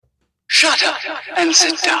Shut up and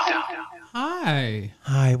sit down. Hi.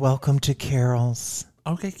 Hi, welcome to Carol's.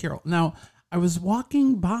 Okay, Carol. Now, I was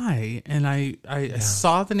walking by and I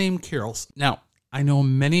saw the name Carol's. Now, I know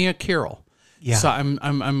many a Carol. Yeah. So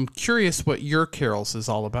I'm curious what your Carol's is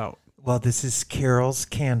all about. Well, this is Carol's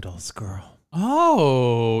Candles, girl.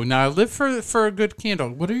 Oh, now I live for a good candle.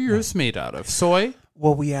 What are yours made out of? Soy?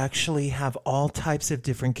 Well, we actually have all types of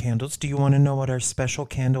different candles. Do you want to know what our special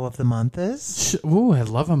candle of the month is? Ooh, I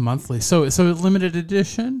love a monthly. So limited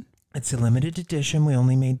edition? It's a limited edition. We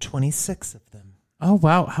only made 26 of them. Oh,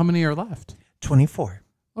 wow. How many are left? 24.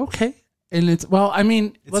 Okay. And it's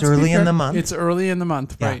early in the month. It's early in the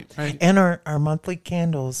month, Yeah. right. And our monthly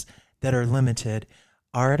candles that are limited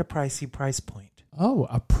are at a pricey price point. Oh,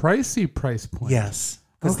 a pricey price point. Yes,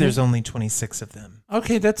 because there's only 26 of them.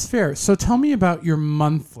 Okay, that's fair. So tell me about your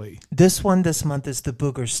monthly. This month is the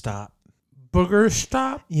Booger Stop. Booger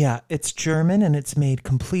Stop? Yeah, it's German and it's made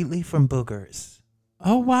completely from boogers.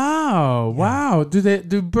 Oh, wow. Yeah. Wow. Do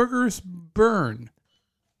boogers burn?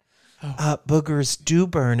 Boogers do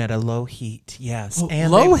burn at a low heat, yes. Oh,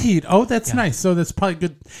 And low heat. Oh, that's Yeah. nice. So that's probably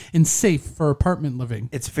good and safe for apartment living.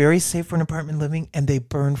 It's very safe for an apartment living, and they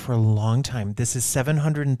burn for a long time. This is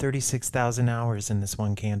 736,000 hours in this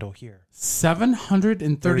one candle here.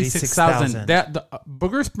 736,000. The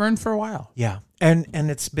boogers burn for a while. Yeah, and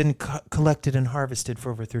it's been collected and harvested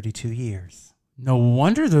for over 32 years. No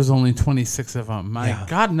wonder there's only 26 of them. My Yeah.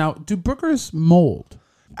 God. Now, do boogers mold?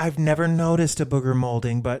 I've never noticed a booger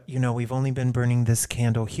molding, but, we've only been burning this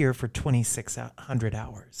candle here for 2,600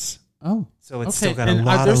 hours. Oh. So it's okay. still got a And,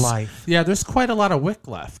 lot of there's- life. Yeah, there's quite a lot of wick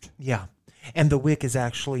left. Yeah, and the wick is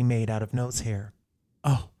actually made out of nose hair.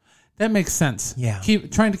 Oh, that makes sense. Yeah.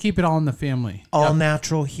 Trying to keep it all in the family. All Yep.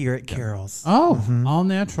 natural here at Carol's. Oh, all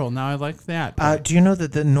natural. Now I like that. Do you know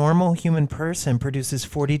that the normal human person produces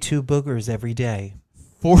 42 boogers every day?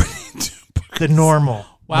 42. The normal.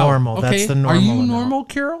 Wow. Normal. Okay. That's the normal. Are you amount. normal,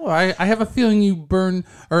 Carol? I have a feeling you burn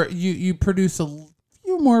or you produce a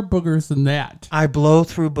few more boogers than that. I blow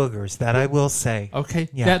through boogers. That I will say. Okay.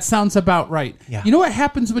 Yeah. That sounds about right. Yeah. You know what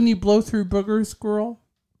happens when you blow through boogers, girl?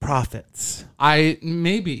 Profits.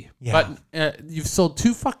 Maybe. Yeah. But you've sold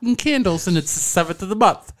 2 fucking candles and it's the 7th of the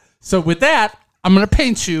month. So with that, I'm going to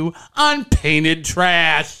paint you on Painted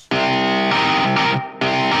Trash.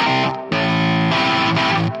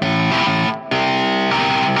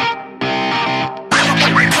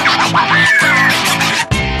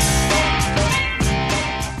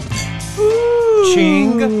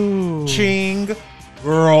 Ching. Ching.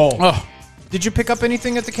 Girl. Oh, Did you pick up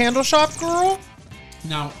anything at the candle shop, girl?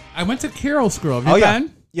 now I went to Carol's, girl. Have you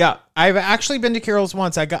been? Yeah. I've actually been to Carol's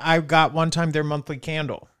once. I got one time their monthly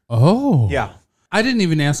candle. Oh. Yeah. I didn't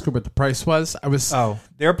even ask her what the price was. Oh,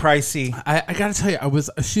 they're pricey. I got to tell you,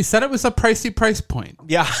 she said it was a pricey price point.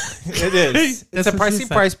 Yeah, it is. It's That's a what she pricey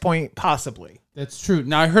said. price point, possibly. That's true.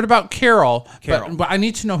 Now I heard about Carol. Carol. But I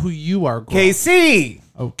need to know who you are, girl. KC.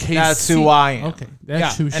 Oh, KC. That's who I am. Okay,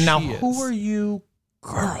 that's who she is. And now, who are you,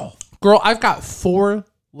 girl? Girl, I've got 4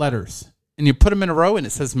 letters, and you put them in a row, and it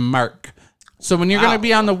says Mark. So when you're going to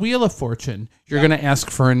be on the Wheel of Fortune, you're going to ask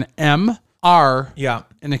for an M, R, Yeah.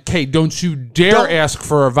 and a K. Don't you dare Don't- ask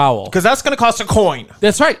for a vowel. Because that's going to cost a coin.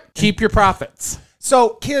 That's right. Keep your profits. So,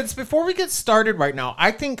 kids, before we get started right now,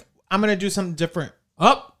 I think I'm going to do something different.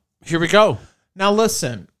 Up. Here we go. Now,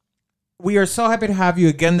 listen, we are so happy to have you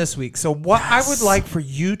again this week. So what I would like for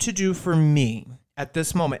you to do for me at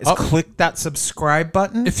this moment is click that subscribe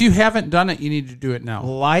button. If you haven't done it, you need to do it now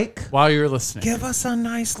Like. while you're listening. Give us a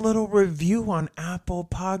nice little review on Apple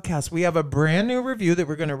Podcasts. We have a brand new review that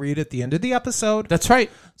we're going to read at the end of the episode. That's right.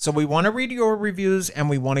 So we want to read your reviews and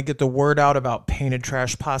we want to get the word out about Painted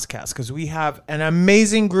Trash Podcast because we have an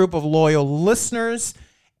amazing group of loyal listeners,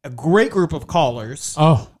 a great group of callers,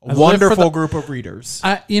 Oh, a wonderful group of readers.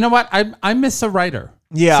 You know what? I miss a writer.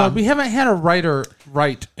 Yeah. So we haven't had a writer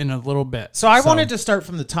write in a little bit. So I wanted to start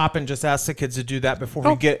from the top and just ask the kids to do that before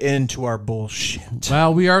we get into our bullshit.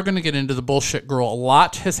 Well, we are going to get into the bullshit, girl. A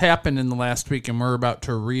lot has happened in the last week, and we're about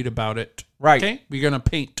to read about it. Right. Okay? We're going to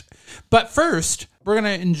paint. But first, we're going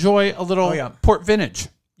to enjoy a little port vintage.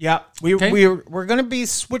 Yeah, we're going to be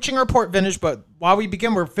switching our port vintage, but while we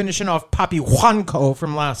begin, we're finishing off Papi Juanco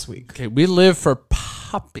from last week. Okay, we live for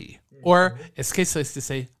Papi, or as Case likes to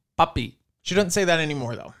say, Papi. She doesn't say that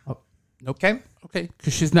anymore, though. Oh, nope. Okay? Okay,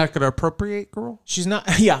 because she's not going to appropriate, girl. She's not,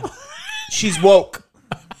 yeah. She's woke.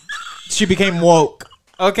 She became woke.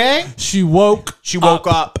 Okay? She woke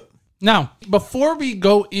up. Now, before we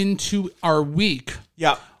go into our week,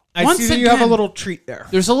 Yeah. I Once see that you have a again- little treat there.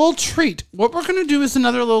 there's a little treat. What we're going to do is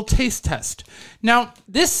another little taste test. Now,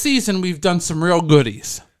 this season, we've done some real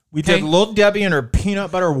goodies. We did Little Debbie and her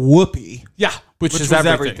peanut butter whoopie. Yeah, which is was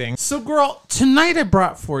everything. everything. So, girl, tonight I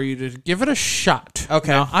brought for you to give it a shot.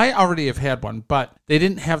 Okay. Now, I already have had one, but they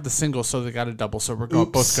didn't have the single, so they got a double. So we're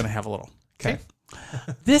both going to have a little. Okay.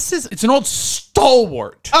 It's an old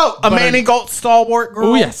stalwart. Oh, a Manny Galt stalwart girl.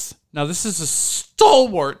 Oh, yes. Now, this is a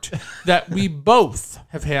stalwart that we both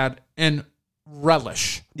have had and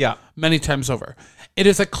relish. Yeah. Many times over. It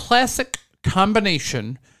is a classic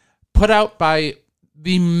combination put out by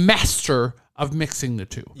the master of mixing the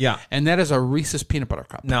two. Yeah. And that is a Reese's peanut butter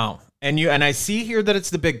cup. No. And I see here that it's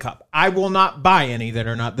the big cup. I will not buy any that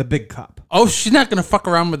are not the big cup. Oh, she's not going to fuck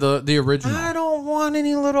around with the original. I don't want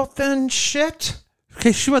any little thin shit.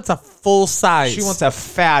 Okay, she wants a full size. She wants a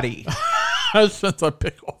fatty. That's a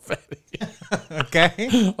big old fatty.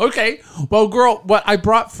 Okay. Okay. Well, girl, what I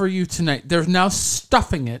brought for you tonight, they're now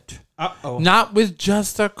stuffing it. Uh-oh. Not with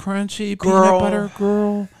just a crunchy Girl. peanut butter,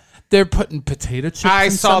 girl. They're putting potato chips I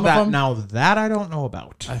in saw some that. of them. Now that I don't know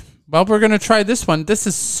about. Well, we're going to try this one. This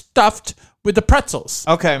is stuffed with the pretzels.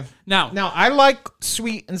 Okay. Now, I like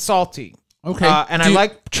sweet and salty. okay. And I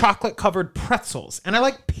like chocolate covered pretzels. And I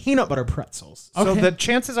like peanut butter pretzels. So Okay. the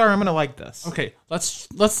chances are I'm going to like this. Okay, let's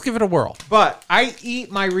give it a whirl. But I eat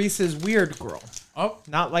my Reese's Weird Girl. Oh,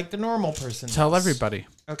 Not like the normal person. tell does. everybody.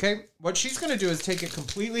 Okay. What she's going to do is take it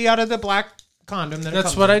completely out of the black condom. That it That's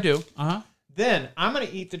comes what in. I do. Uh-huh. Then I'm going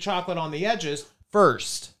to eat the chocolate on the edges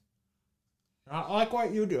first. Not like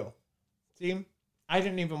what you do. See? I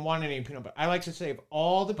didn't even want any peanut butter. I like to save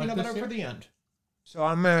all the peanut this butter here? for the end. So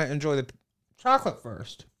I'm going to enjoy the chocolate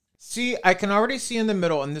first. See, I can already see in the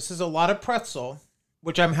middle, and this is a lot of pretzel,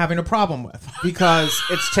 which I'm having a problem with because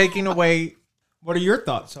it's taking away. What are your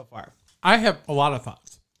thoughts so far? I have a lot of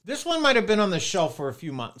thoughts. This one might have been on the shelf for a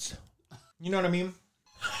few months. You know what I mean?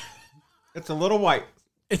 It's a little white.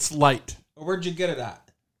 It's light. Where'd you get it at?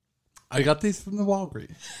 I got these from the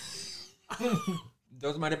Walgreens.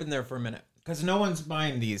 Those might have been there for a minute. Because no one's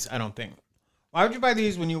buying these, I don't think. Why would you buy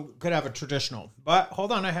these when you could have a traditional? But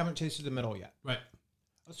hold on, I haven't tasted the middle yet. Right.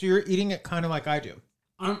 So you're eating it kind of like I do.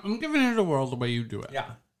 I'm giving it a whirl the way you do it. Yeah.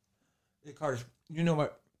 Because you know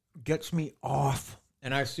what gets me off?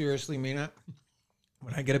 And I seriously mean it.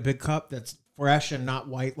 When I get a big cup that's fresh and not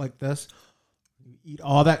white like this, you eat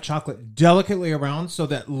all that chocolate delicately around so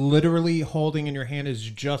that literally holding in your hand is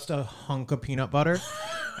just a hunk of peanut butter.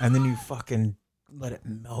 And then you fucking let it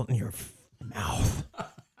melt in your mouth.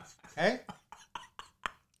 Okay?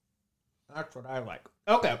 That's what I like.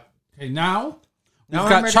 Okay. Okay, now Now we've I'm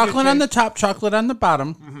got ready to chocolate on the taste- top, chocolate on the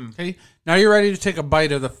bottom. Okay, now you're ready to take a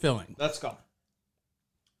bite of the filling. Let's go.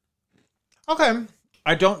 Okay.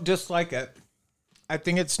 I don't dislike it. I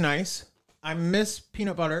think it's nice. I miss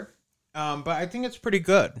peanut butter, but I think it's pretty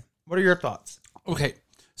good. What are your thoughts? Okay,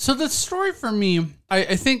 so the story for me,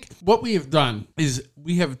 I think what we have done is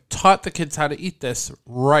we have taught the kids how to eat this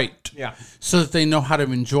right. Yeah. So that they know how to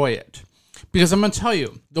enjoy it. Because I'm going to tell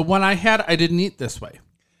you, the one I had, I didn't eat this way.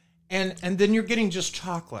 And then you're getting just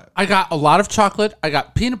chocolate. I got a lot of chocolate, I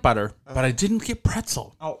got peanut butter, but I didn't get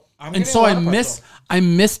pretzel. Oh, I'm And so I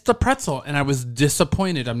missed the pretzel, and I was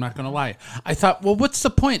disappointed. I'm not going to lie. I thought, well, what's the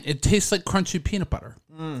point? It tastes like crunchy peanut butter.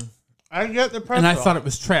 I get the pretzel. And I thought it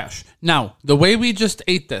was trash. Now, the way we just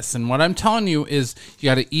ate this, and what I'm telling you is you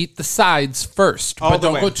got to eat the sides first, All but the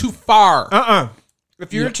don't way. go too far.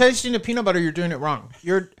 If you're tasting the peanut butter, you're doing it wrong.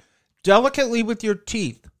 You're delicately with your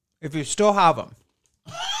teeth, if you still have them,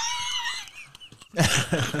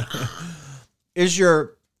 is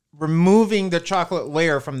you're removing the chocolate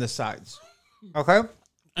layer from the sides. Okay?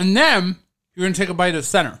 And then you're going to take a bite of the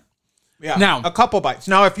center. Yeah. Now- a couple bites.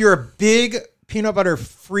 Now, if you're a big peanut butter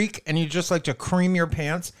freak and you just like to cream your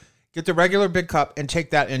pants, get the regular big cup and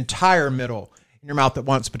take that entire middle in your mouth at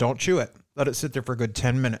once, but don't chew it. Let it sit there for a good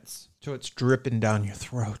 10 minutes till it's dripping down your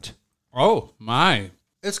throat. Oh, my.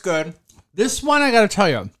 It's good. This one, I got to tell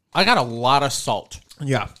you, I got a lot of salt.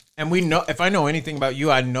 Yeah. And we know, if I know anything about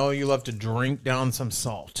you, I know you love to drink down some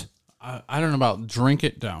salt. I don't know about drink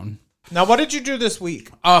it down. Now, what did you do this week?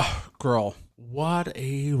 Oh, girl. What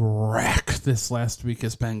a wreck this last week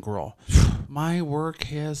has been, girl. My work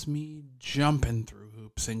has me jumping through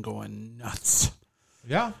hoops and going nuts.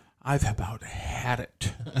 Yeah. I've about had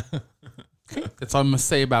it. That's all I'm going to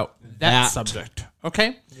say about that subject.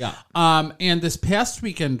 Okay? Yeah. And this past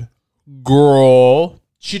weekend, girl,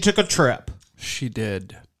 She took a trip. she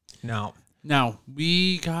did. No. Now,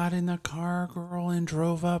 we got in the car, girl, and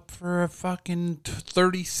drove up for a fucking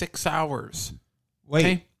 36 hours. Wait.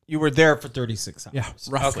 Okay. You were there for 36 hours. Yeah,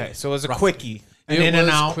 roughly. Okay, so it was a Roughly. quickie. It in was and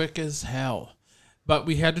out. quick as hell. But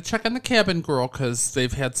we had to check on the cabin, girl, because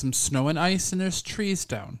they've had some snow and ice and there's trees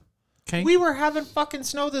down. Okay? We were having fucking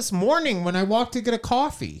snow this morning when I walked to get a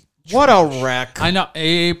coffee. What a wreck. I know.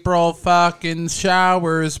 April fucking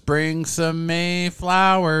showers bring some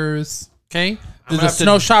Mayflowers. Okay? Do the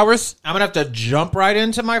snow showers? I'm going to have to jump right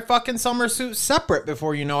into my fucking summer suit separate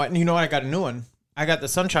before you know it. And you know what? I got a new one. I got the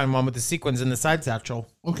sunshine one with the sequins in the side satchel.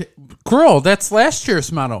 Okay. Girl, that's last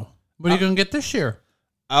year's model. What are you going to get this year?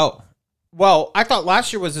 Oh. Well, I thought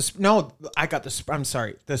last year was I got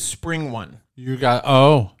the spring one. You're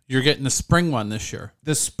getting the spring one this year.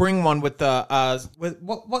 The spring one with the,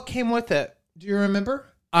 what came with it? Do you remember?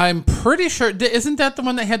 I'm pretty sure. Isn't that the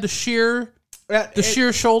one that had the sheer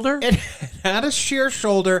shoulder? It had a sheer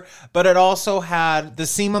shoulder, but it also had the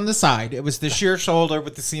seam on the side. It was the sheer shoulder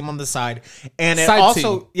with the seam on the side. And it Side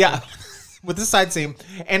also, seam. yeah, with the side seam.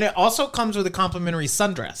 And it also comes with a complimentary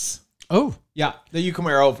sundress. Oh. Yeah, that you can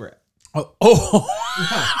wear over it. Oh.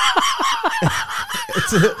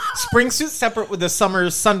 It's a spring suit separate with a summer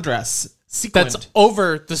sundress. Sequined. That's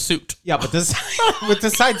over the suit. Yeah, but this with the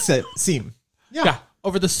side seam. Yeah.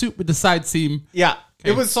 Over the suit with the side seam. Yeah.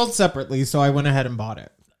 Okay. It was sold separately, so I went ahead and bought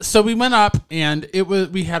it. So we went up and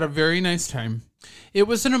we had a very nice time. It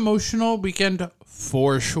was an emotional weekend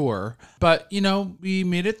for sure. But, we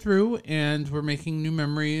made it through and we're making new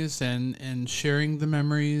memories and sharing the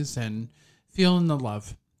memories and feeling the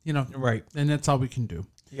love, Right. And that's all we can do.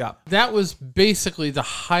 Yeah. That was basically the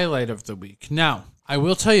highlight of the week. Now, I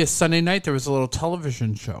will tell you, Sunday night there was a little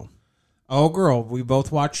television show. Oh, girl, we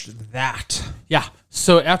both watched that. Yeah.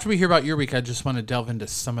 So after we hear about your week, I just want to delve into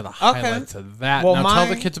some of the highlights of that. Well, now tell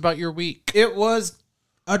the kids about your week. It was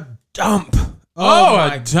a dump.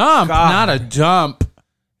 A dump, God. not a dump.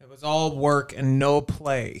 It was all work and no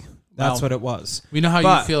play. That's what it was. We know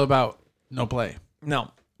how you feel about no play.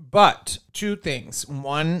 No. But two things.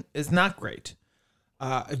 One is not great.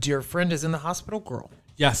 A dear friend is in the hospital, girl.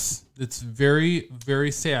 Yes, it's very,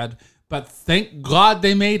 very sad. But thank God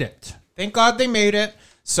they made it. Thank God they made it.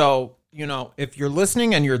 So, if you're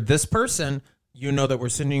listening and you're this person, you know that we're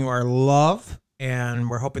sending you our love. And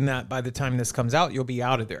we're hoping that by the time this comes out, you'll be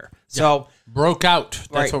out of there. So, broke out.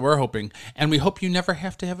 That's Right. what we're hoping. And we hope you never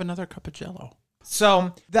have to have another cup of Jell-O.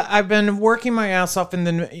 So I've been working my ass off, and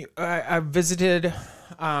then I visited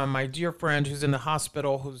my dear friend who's in the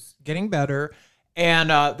hospital, who's getting better. And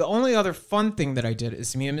the only other fun thing that I did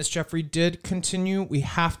is me and Miss Jeffrey did continue. We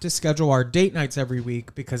have to schedule our date nights every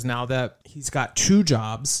week because now that he's got 2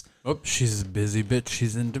 jobs. Oh, she's a busy bitch.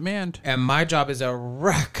 She's in demand. And my job is a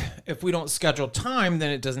wreck. If we don't schedule time,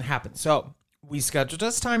 then it doesn't happen. So we scheduled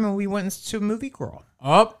us time and we went to a movie, girl.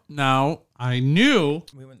 Oh, now I knew.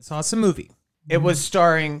 We went and saw some movie. It was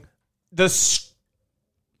starring the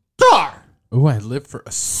star. Oh, I live for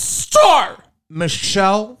a star.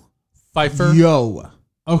 Michelle Pfeiffer. Yeoh.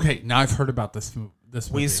 Okay, now I've heard about this movie.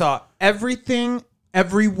 We saw Everything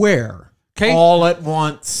Everywhere. Okay. All at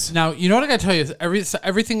once. Now, you know what I got to tell you? Is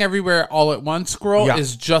everything everywhere all at once, girl, Yeah.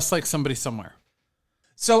 is just like Somebody Somewhere.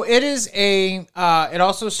 So it is it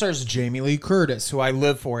also stars Jamie Lee Curtis, who I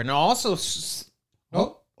live for. And it also,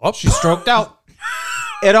 she stroked out.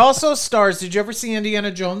 It also stars, did you ever see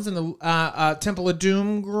Indiana Jones in the Temple of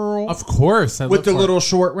Doom, girl? Of course. With the little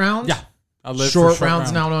short round? Yeah. I live Short for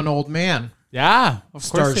round's now an old man. Yeah. Of course.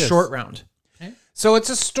 Stars it is. Short Round. Okay. So it's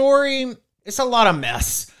a story, it's a lot of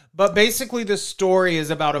mess. But basically the story is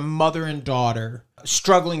about a mother and daughter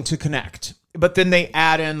struggling to connect. But then they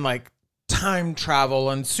add in like time travel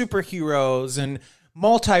and superheroes and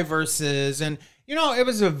multiverses. And, it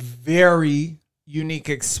was a very unique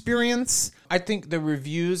experience. I think the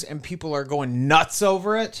reviews and people are going nuts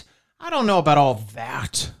over it. I don't know about all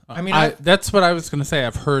that. I mean, that's what I was going to say.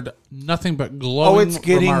 I've heard nothing but glowing it's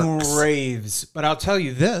getting remarks. raves. But I'll tell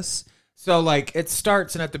you this. So like it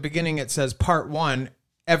starts and at the beginning it says part 1,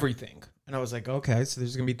 everything. And I was like, okay, so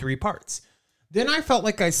there's going to be 3 parts. Then I felt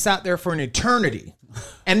like I sat there for an eternity.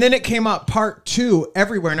 And then it came up part 2,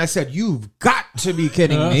 everywhere. And I said, you've got to be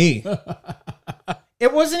kidding me.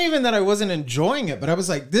 It wasn't even that I wasn't enjoying it, but I was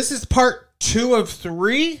like, this is part 2 of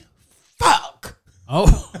 3? Fuck.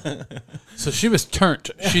 Oh. So she was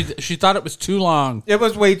turned. She thought it was too long. It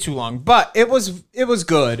was way too long, but it was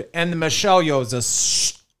good. And the Michelle Yeoh is a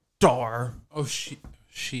star. Oh, she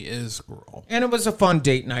is, girl. And it was a fun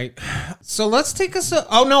date night. So let's take us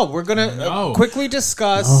we're going to quickly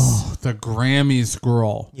discuss. Oh, the Grammys,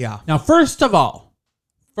 girl. Yeah. Now, first of all,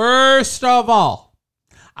 I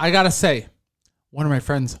got to say, one of my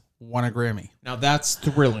friends won a Grammy. Now that's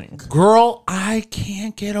thrilling. Girl, I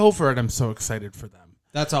can't get over it. I'm so excited for them.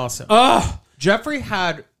 That's awesome. Ugh. Jeffrey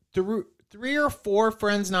had 3 or 4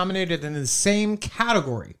 friends nominated in the same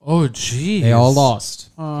category. Oh, geez. They all lost.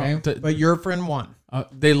 Okay. But your friend won.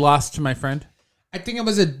 They lost to my friend? I think it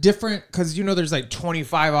was a different, because there's like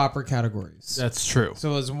 25 opera categories. That's true.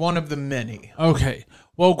 So it was one of the many. Okay.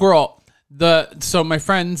 Well, girl, so my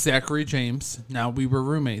friend Zachary James, now we were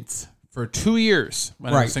roommates for 2 years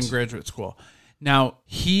when I was in graduate school. Now,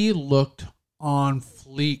 he looked on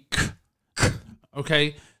fleek.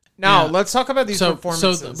 Okay. Now, let's talk about these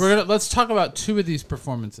performances. So let's talk about 2 of these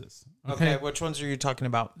performances. Okay, which ones are you talking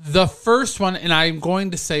about? The first one, and I'm going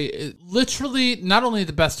to say literally not only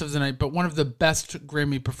the best of the night, but one of the best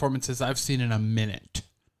Grammy performances I've seen in a minute.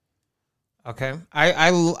 Okay.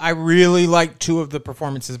 I really like 2 of the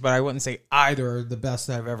performances, but I wouldn't say either are the best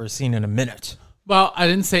I've ever seen in a minute. Well, I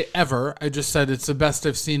didn't say ever. I just said it's the best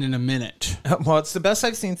I've seen in a minute. Well, it's the best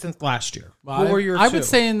I've seen since last year. Well, what were your 2? I would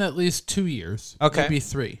say in at least 2 years. Okay. Maybe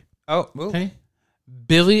 3. Oh, ooh. Okay.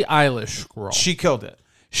 Billie Eilish, girl. She killed it.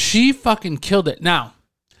 She fucking killed it. Now,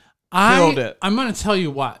 Killed it. I'm going to tell you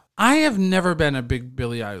what. I have never been a big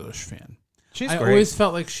Billie Eilish fan. She's I great. always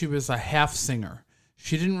felt like she was a half singer.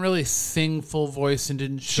 She didn't really sing full voice and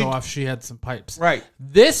didn't show off she had some pipes. Right.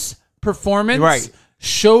 This performance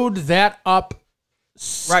showed that up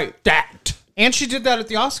stacked. And she did that at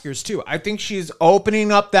the Oscars, too. I think she's opening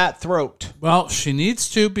up that throat. Well, she needs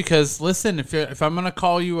to, because listen, if I'm going to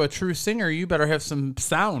call you a true singer, you better have some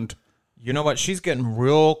sound. You know what? She's getting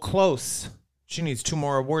real close. She needs 2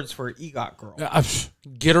 more awards for EGOT, girl.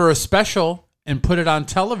 Get her a special and put it on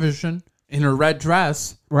television in her red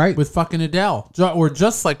dress. Right. With fucking Adele. Or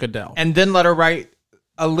just like Adele. And then let her write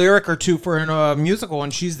a lyric or 2 for a musical,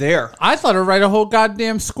 and she's there. I'd let her write a whole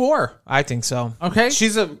goddamn score. I think so. Okay?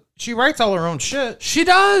 She writes all her own shit. She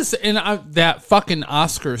does. And that fucking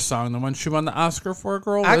Oscar song, the one she won the Oscar for,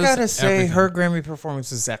 girl, I gotta say, everything. her Grammy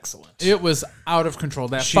performance is excellent. It was out of control.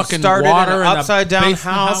 That She fucking started water in in an the upside down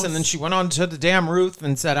basement house, and then she went onto the damn roof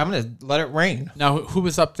and said, I'm going to let it rain. Now, who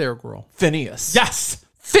was up there, girl? Phineas. Yes.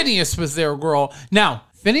 Phineas was there, girl. Now,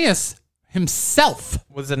 Phineas himself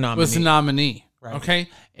Was a nominee. Right. Okay?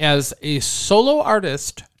 As a solo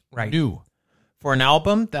artist. Right. New. For an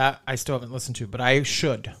album that I still haven't listened to, but I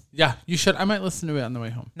should. Yeah, you should. I might listen to it on the way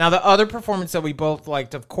home. Now, the other performance that we both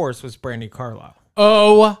liked, of course, was Brandy Carlisle.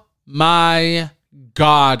 Oh, my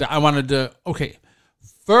God. I wanted to... Okay.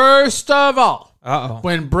 First of all,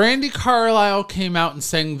 when Brandy Carlisle came out and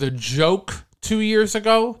sang The Joke 2 years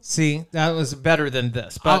ago... See, that was better than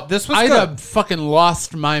this, but this was I'd good. have fucking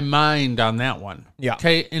lost my mind on that one. Yeah.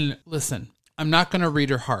 Okay, and listen, I'm not going to read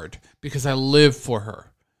her hard because I live for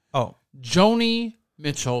her. Oh. Joni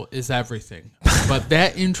Mitchell is everything, but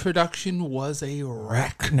that introduction was a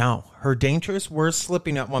wreck. No, her dentures were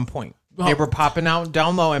slipping at one point. Well, they were popping out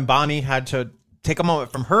down low, and Bonnie had to take a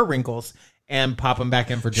moment from her wrinkles and pop them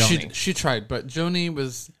back in for Joni. She tried, but Joni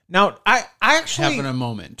was Now, I actually having a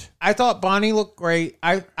moment. I thought Bonnie looked great.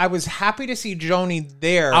 I was happy to see Joni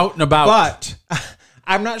there. Out and about. But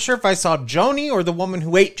I'm not sure if I saw Joni or the woman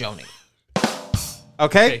who ate Joni.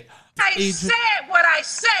 Okay? I said what I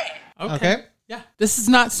said. Okay. Yeah. This is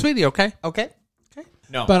not Sweetie, okay? Okay.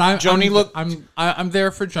 No. But Joni looked... I'm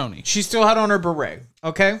there for Joni. She still had on her beret.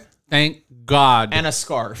 Okay? Thank God. And a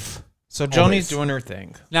scarf. So Joni's Always. doing her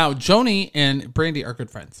thing. Now, Joni and Brandy are good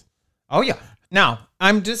friends. Oh, yeah. Now,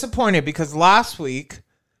 I'm disappointed because last week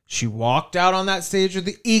she walked out on that stage with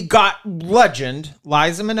the EGOT legend,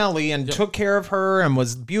 Liza Minnelli, and took care of her and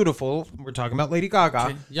was beautiful. We're talking about Lady Gaga.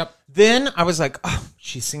 Okay. Yep. Then I was like, oh,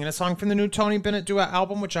 she's singing a song from the new Tony Bennett duet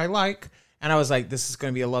album, which I like. And I was like, this is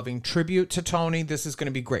going to be a loving tribute to Tony. This is going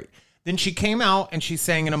to be great. Then she came out and she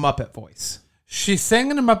sang in a Muppet voice. She sang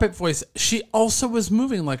in a Muppet voice. She also was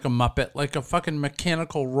moving like a Muppet, like a fucking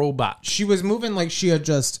mechanical robot. She was moving like she had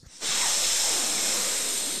just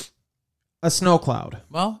a snow cloud.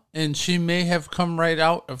 Well, and she may have come right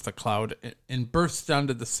out of the cloud and burst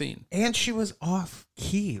onto the scene. And she was off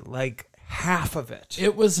key, like half of it.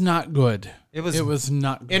 It was not good. It was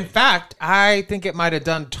not good. In fact, I think it might have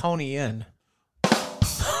done Tony in.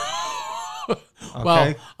 Okay.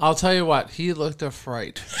 Well, I'll tell you what. He looked a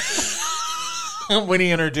fright. When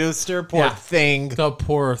he introduced her, poor thing. The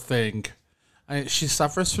poor thing. She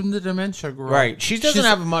suffers from the dementia, girl. Right. She doesn't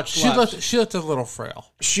have much left. She looked a little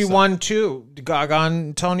frail. She won 2. Gaga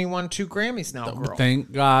and Tony won 2 Grammys now, girl.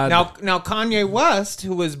 Thank God. Now Kanye West,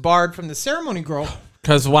 who was barred from the ceremony, girl.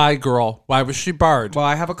 Because why, girl? Why was she barred? Well,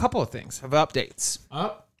 I have a couple of things, of updates.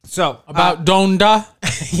 So About Donda.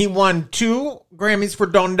 he won 2 Grammys for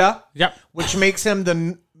Donda. Yep. Which makes him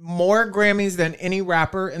the more Grammys than any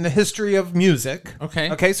rapper in the history of music.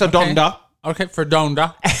 Okay. So Donda. Okay, for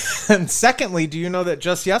Donda. And secondly, do you know that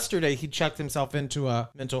just yesterday he checked himself into a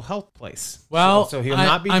mental health place? Well, so he'll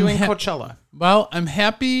not be doing Coachella. Well, I'm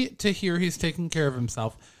happy to hear he's taking care of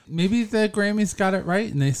himself. Maybe the Grammys got it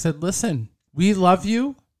right and they said, listen, we love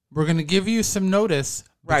you. We're going to give you some notice,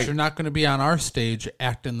 but Right. you're not going to be on our stage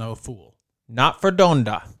acting the fool. Not for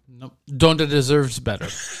Donda. Nope. Donda deserves better.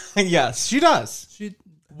 Yes, she does.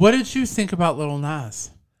 What did you think about Lil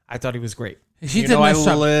Nas? I thought he was great. He You did know, nice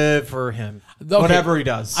I job. live for him. Okay. Whatever he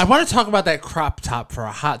does. I want to talk about that crop top for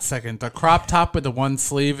a hot second. The crop top with the one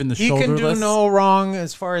sleeve and the He shoulderless. can do no wrong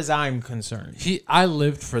as far as I'm concerned. I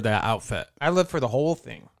lived for that outfit. I live for the whole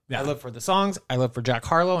thing. Yeah. I live for the songs. I live for Jack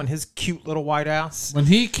Harlow and his cute little white ass. When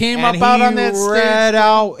he came And up out on that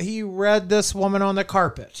stage, he read this woman on the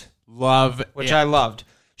carpet, love which it. I loved.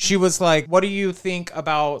 She was like, "What do you think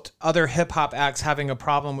about other hip hop acts having a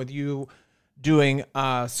problem with you doing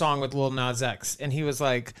a song with Lil Nas X?" And he was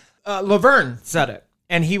like, Laverne said it.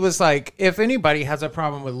 And he was like, if anybody has a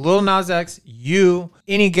problem with Lil Nas X, you,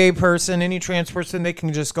 any gay person, any trans person, they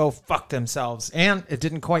can just go fuck themselves. And it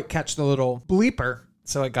didn't quite catch the little bleeper,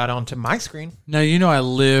 so it got onto my screen. Now, you know I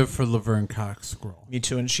live for Laverne Cox girl. Me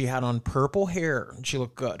too, and she had on purple hair, and she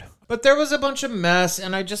looked good. But there was a bunch of mess,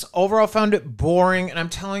 and I just overall found it boring. And I'm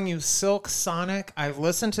telling you, Silk Sonic, I've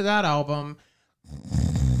listened to that album.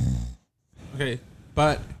 Okay,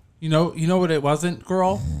 but you know what it wasn't,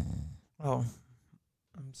 girl? Oh,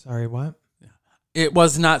 I'm sorry, what? It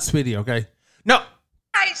was not Sweetie, okay? No,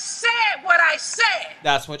 I said what I said.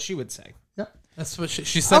 that's what she would say. Yep. That's what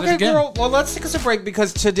she said it Okay, again. girl, well, let's take us a break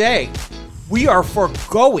because today we are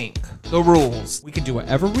foregoing the rules. We can do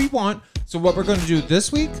whatever we want. So what we're going to do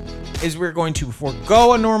this week is we're going to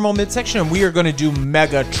forego a normal midsection and we are going to do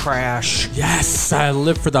mega trash. Yes, I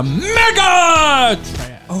live for the mega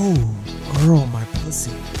trash. Oh, girl, my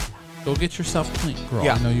pussy. Go get yourself clean, girl.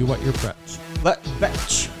 Yeah. I know you wet your britch.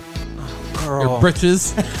 Bitch. Oh, girl. Your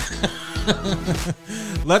britches.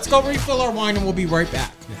 Let's go refill our wine and we'll be right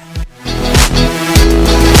back.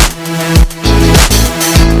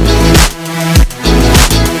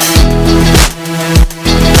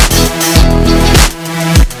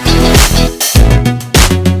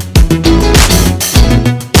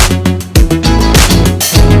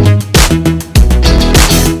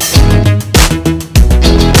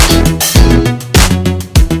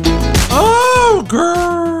 Oh,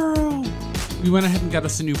 girl. We went ahead and got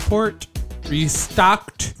us a new port.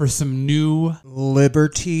 Restocked for some new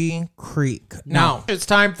Liberty Creek. Now, Now, it's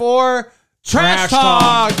time for Trash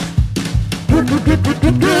Talk.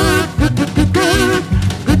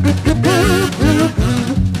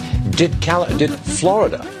 Did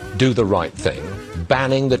Florida do the right thing,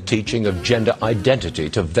 banning the teaching of gender identity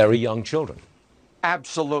to very young children?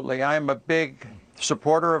 Absolutely. I am a big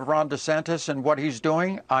supporter of Ron DeSantis and what he's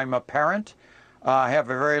doing. I'm a parent. I have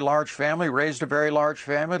a very large family, raised a very large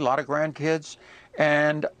family, a lot of grandkids.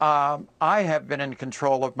 And I have been in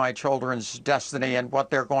control of my children's destiny and what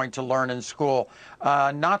they're going to learn in school.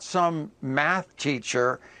 Not some math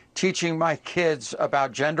teacher teaching my kids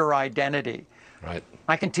about gender identity. Right.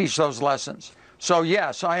 I can teach those lessons. So,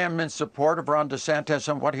 yes, I am in support of Ron DeSantis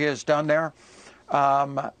and what he has done there.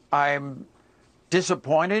 I'm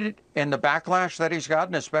disappointed in the backlash that he's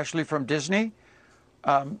gotten, especially from Disney.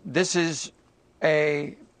 This is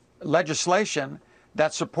a legislation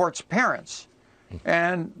that supports parents.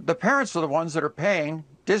 And the parents are the ones that are paying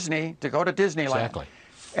Disney to go to Disneyland. Exactly.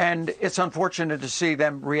 And it's unfortunate to see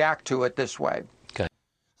them react to it this way.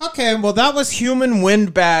 Okay, well, that was human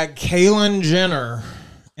windbag Caitlyn Jenner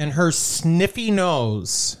and her sniffy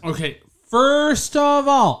nose. Okay, first of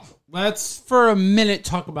all, let's for a minute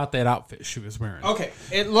talk about that outfit she was wearing. Okay,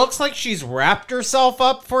 it looks like she's wrapped herself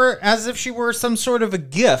up for as if she were some sort of a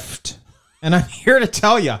gift. And I'm here to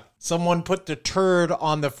tell you, someone put the turd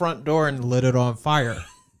on the front door and lit it on fire.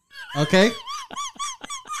 Okay?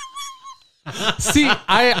 See,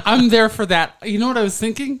 I'm there for that. You know what I was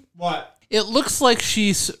thinking? What? It looks like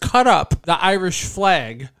she's cut up the Irish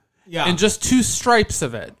flag Yeah. and just two stripes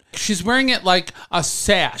of it. She's wearing it like a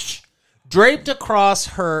sash. Draped across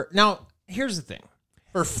her. Now, here's the thing.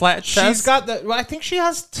 Her flat chest. She's got the. Well, I think she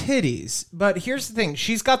has titties, but here's the thing.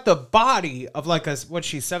 She's got the body of like a what?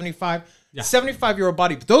 She's 75. Yeah. 75-year-old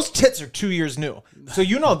body. But those tits are 2 years new. So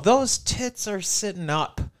you know those tits are sitting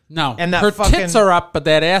up. No, And that her fucking- tits are up, but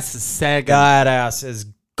that ass is sagging. That ass is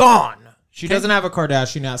gone. She doesn't have a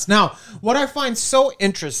Kardashian ass. Now, what I find so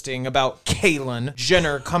interesting about Caitlyn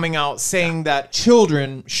Jenner coming out saying that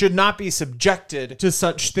children should not be subjected to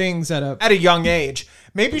such things at a young age.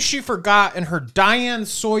 Maybe she forgot in her Diane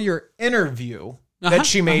Sawyer interview that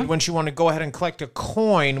she made when she wanted to go ahead and collect a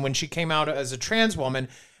coin when she came out as a trans woman,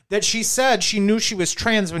 that she said she knew she was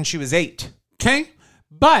trans when she was 8. Okay,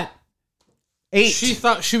 but 8. she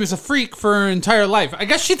thought she was a freak for her entire life. I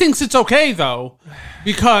guess she thinks it's okay though,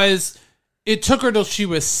 because it took her till she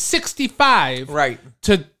was 65, Right.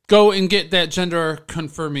 to go and get that gender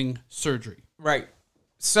confirming surgery. Right.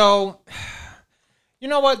 So, you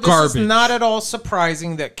know what? This Garbage. is not at all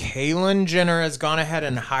surprising that Caitlyn Jenner has gone ahead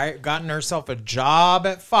and gotten herself a job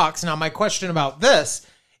at Fox. Now, my question about this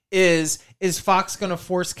is Fox going to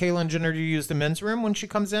force Caitlyn Jenner to use the men's room when she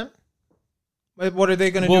comes in? What are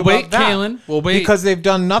they going to do about that? Caitlyn. We'll wait. Because they've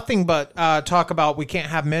done nothing but talk about we can't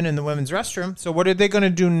have men in the women's restroom. So what are they going to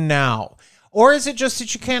do now? Or is it just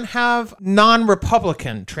that you can't have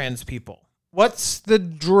non-Republican trans people? What's the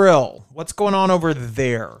drill? What's going on over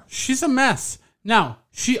there? She's a mess. Now,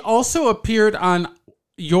 she also appeared on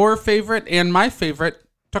your favorite and my favorite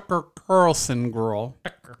Tucker Carlson girl.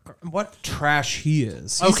 What trash he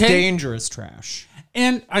is. He's Okay. dangerous trash.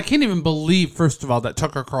 And I can't even believe, first of all, that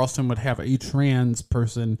Tucker Carlson would have a trans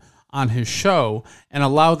person on his show and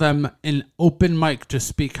allow them an open mic to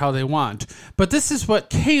speak how they want. But this is what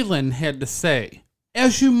Caitlyn had to say.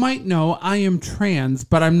 As you might know, I am trans,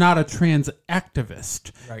 but I'm not a trans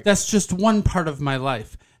activist. Right. That's just one part of my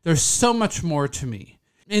life. There's so much more to me.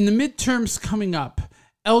 In the midterms coming up,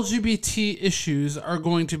 LGBT issues are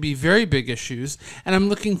going to be very big issues, and I'm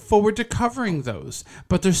looking forward to covering those.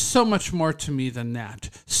 But there's so much more to me than that.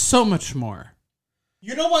 So much more.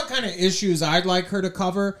 You know what kind of issues I'd like her to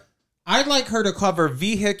cover? I'd like her to cover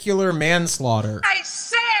vehicular manslaughter. I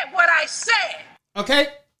said what I said. Okay?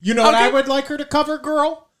 You know what I would like her to cover,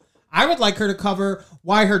 girl? I would like her to cover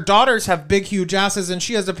why her daughters have big, huge asses and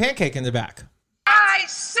she has a pancake in the back. I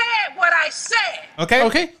said what I said. Okay?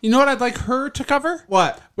 Okay, you know what I'd like her to cover?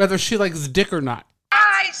 What? Whether she likes dick or not.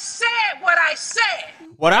 I said what I said.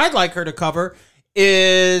 What I'd like her to cover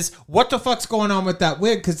is what the fuck's going on with that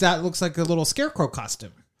wig, because that looks like a little scarecrow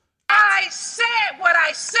costume. I said what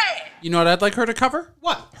I said. You know what I'd like her to cover?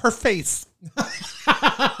 What? Her face.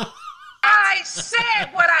 I said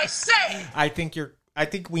what I said. I think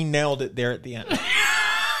we nailed it there at the end.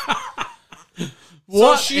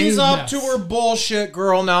 What So she's a up mess. to her bullshit,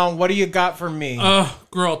 girl. Now, what do you got for me?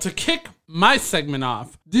 Girl, to kick my segment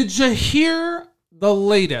off, did you hear the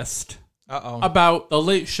latest about the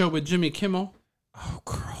Late Show with Jimmy Kimmel? Oh,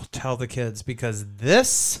 girl, tell the kids, because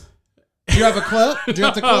this... Do you have a clip? Do you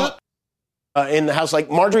have the clip? In the House, like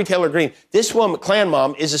Marjorie Taylor Greene. This woman, Klan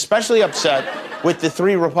mom, is especially upset with the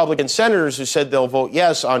 3 Republican senators who said they'll vote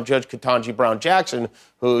yes on Judge Ketanji Brown Jackson,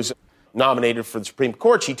 who's nominated for the Supreme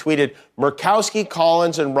Court. She tweeted, Murkowski,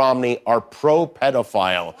 Collins, and Romney are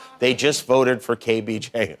pro-pedophile. They just voted for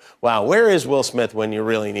KBJ. Wow, where is Will Smith when you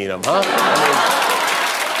really need him, huh?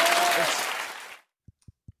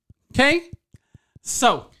 Okay?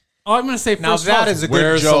 So, all I'm going to say first Now of that all, is a good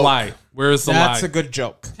where's the joke. lie? Where's the lie? That's a good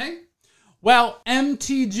joke. Okay. Well,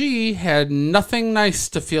 MTG had nothing nice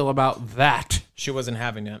to feel about that. She wasn't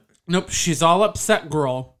having it. Nope, she's all upset,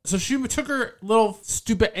 girl. So she took her little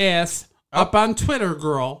stupid ass up on Twitter,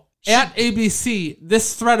 girl. At ABC,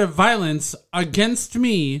 this threat of violence against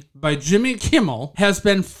me by Jimmy Kimmel has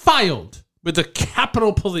been filed with the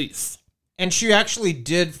Capitol Police. And she actually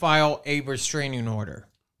did file a restraining order.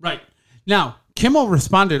 Right. Now, Kimmel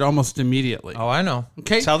responded almost immediately. Oh, I know.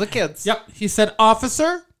 Okay. Tell the kids. Yep. He said,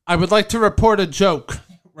 Officer, I would like to report a joke.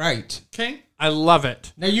 Right. Okay. I love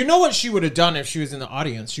it. Now, you know what she would have done if she was in the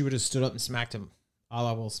audience? She would have stood up and smacked him, a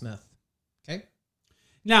la Will Smith. Okay?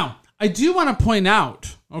 Now, I do want to point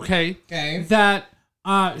out, okay, that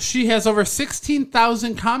she has over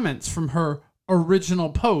 16,000 comments from her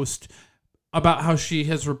original post about how she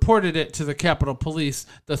has reported it to the Capitol Police,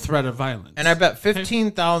 the threat of violence. And I bet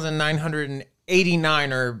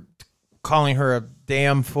 15,989 are calling her a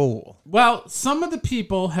damn fool. Well, some of the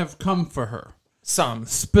people have come for her. Some.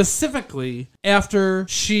 Specifically, after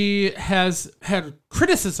she has had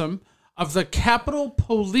criticism of the Capitol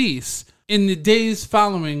Police in the days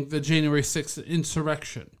following the January 6th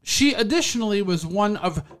insurrection. She additionally was one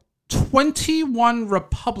of 21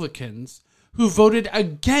 Republicans who voted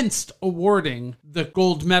against awarding the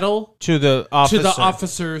gold medal To the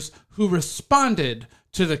officers who responded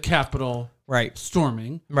to the Capitol Right.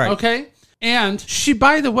 storming. Right. Okay? And she,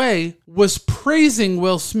 by the way, was praising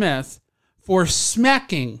Will Smith for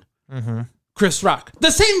smacking Chris Rock.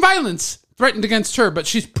 The same violence threatened against her, but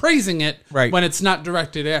she's praising it Right. when it's not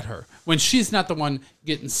directed at her, when she's not the one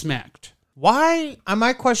getting smacked. Why?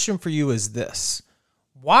 My question for you is this.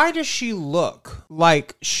 Why does she look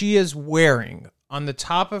like she is wearing on the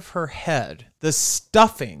top of her head the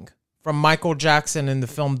stuffing from Michael Jackson in the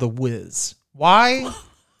film The Wiz? Why?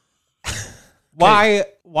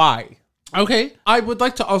 Why? Okay. I would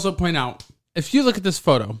like to also point out, if you look at this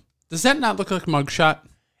photo, does that not look like a mugshot?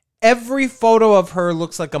 Every photo of her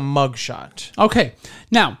looks like a mugshot. Okay.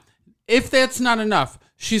 Now, if that's not enough,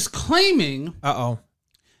 she's claiming Uh-oh.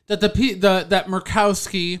 that that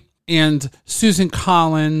Murkowski and Susan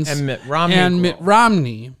Collins And Mitt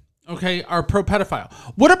Romney, okay, are pro-pedophile.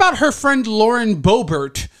 What about her friend Lauren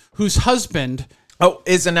Boebert, whose husband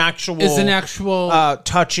is an actual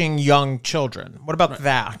touching young children? What about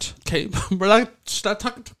that? Okay, we're not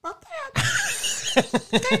talking about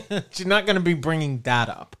that. She's not going to be bringing that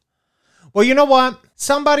up. Well, you know what?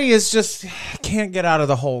 Somebody is just can't get out of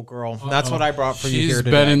the hole, girl. That's what I brought for you here today.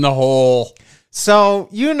 She's been in the hole. So,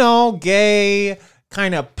 gay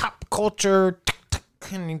kind of pop culture,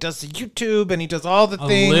 and he does the YouTube, and he does all the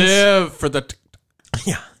things. Live for the...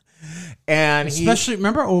 Yeah. And especially,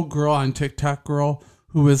 remember old girl on TikTok, girl,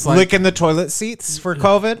 who was like... licking the toilet seats for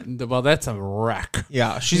COVID? Well, that's a wreck.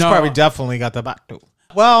 Yeah, she's probably definitely got the back too.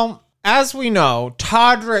 Well, as we know,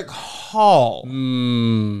 Todrick Hall.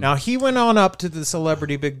 Now, he went on up to the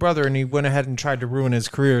Celebrity Big Brother, and he went ahead and tried to ruin his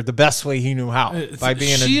career the best way he knew how, by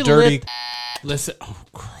being a dirty... Listen, oh,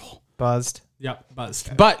 girl. Buzzed? Yep, buzzed.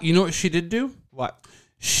 Okay. But you know what she did do? What?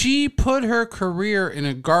 She put her career in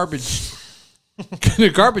a garbage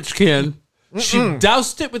can. She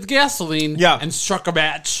doused it with gasoline and struck a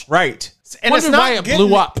match. Right. And wonder why it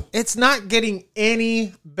blew up. It's not getting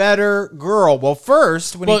any better, girl. Well,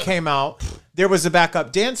 first, when he came out, there was a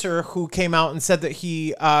backup dancer who came out and said that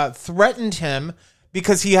he threatened him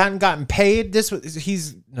because he hadn't gotten paid.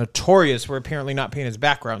 He's notorious for apparently not paying his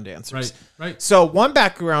background dancers. Right. So one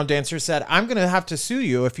background dancer said, "I'm going to have to sue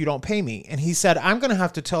you if you don't pay me." And he said, "I'm going to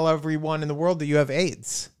have to tell everyone in the world that you have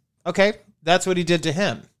AIDS." Okay, that's what he did to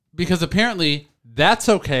him. Because apparently that's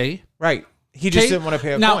okay. Right. He just didn't want to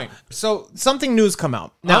pay a coin. So something new's come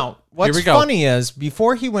out. Now, what's funny is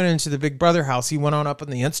before he went into the Big Brother house, he went on up on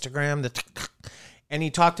the Instagram, and he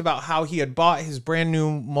talked about how he had bought his brand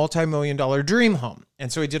new multi-million-dollar dream home.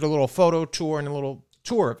 And so he did a little photo tour and a little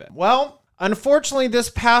tour of it. Well, unfortunately, this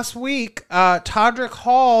past week, Todrick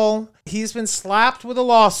Hall, he's been slapped with a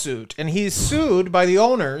lawsuit, and he's sued by the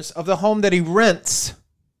owners of the home that he rents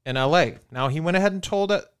in LA. Now, he went ahead and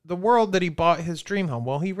told the world that he bought his dream home.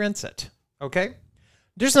 Well, he rents it. Okay?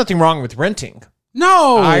 There's nothing wrong with renting.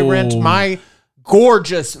 No. I rent my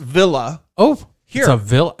gorgeous villa. Oh, here. It's a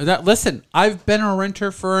villa. Listen, I've been a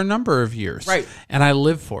renter for a number of years. Right. And I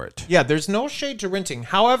live for it. Yeah, there's no shade to renting.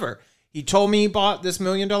 However, he told me he bought this $1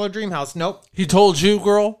 million dream house. Nope. He told you,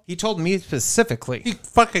 girl? He told me specifically. He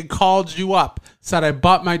fucking called you up. Said, I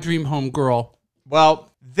bought my dream home, girl. Well,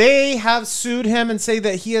 they have sued him and say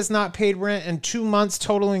that he has not paid rent in 2 months,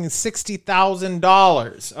 totaling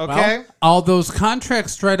 $60,000. Okay? Well, all those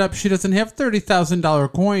contracts dried up. She doesn't have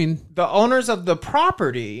 $30,000 coin. The owners of the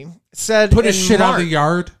property said put his shit out of the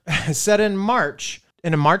yard. Said in a March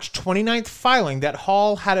 29th filing that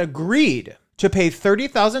Hall had agreed to pay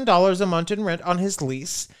 $30,000 a month in rent on his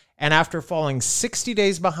lease. And after falling 60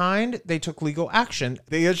 days behind, they took legal action.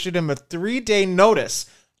 They issued him a 3-day notice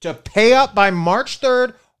to pay up by March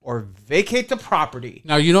 3rd or vacate the property.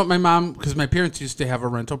 Now, you know what my mom, because my parents used to have a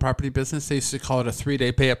rental property business, they used to call it a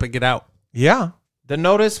 3-day pay up and get out. Yeah. The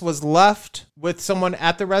notice was left with someone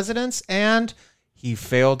at the residence, and he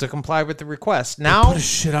failed to comply with the request. Now, put his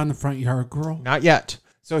shit on the front yard, girl. Not yet.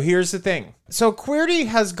 So here's the thing. So Queerty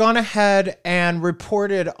has gone ahead and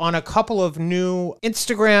reported on a couple of new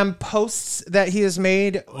Instagram posts that he has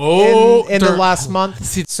made in the last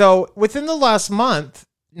month. So within the last month,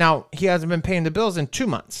 now, he hasn't been paying the bills in 2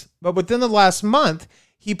 months, but within the last month,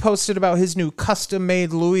 he posted about his new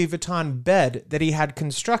custom-made Louis Vuitton bed that he had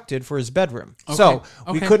constructed for his bedroom. Okay. So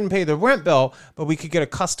we couldn't pay the rent bill, but we could get a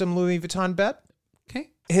custom Louis Vuitton bed.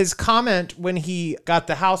 Okay. His comment when he got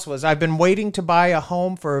the house was, "I've been waiting to buy a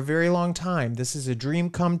home for a very long time. This is a dream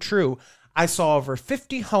come true. I saw over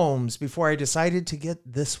 50 homes before I decided to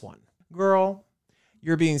get this one." Girl,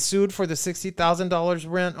 you're being sued for the $60,000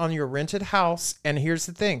 rent on your rented house. And here's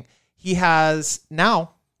the thing. He has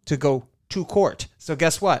now to go to court. So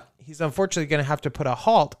guess what? He's unfortunately going to have to put a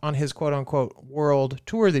halt on his quote unquote world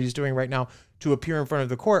tour that he's doing right now to appear in front of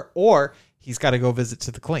the court, or he's got to go visit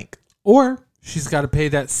to the clink. Or she's got to pay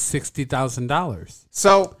that $60,000.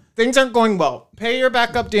 So things aren't going well. Pay your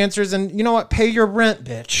backup dancers, and you know what? Pay your rent,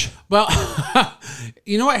 bitch. Well,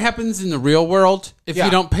 you know what happens in the real world if you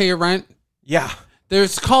don't pay your rent? Yeah.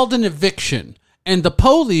 There's called an eviction, and the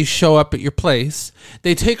police show up at your place.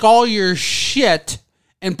 They take all your shit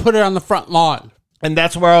and put it on the front lawn. And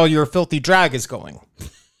that's where all your filthy drag is going.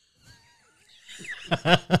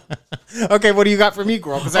 Okay, what do you got for me,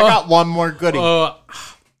 girl? Because I got one more goodie.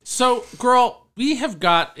 So, girl, we have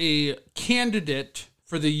got a candidate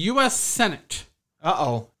for the U.S. Senate.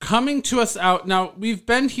 Coming to us out. Now, we've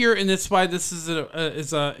been here, and that's why this is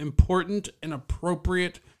a important and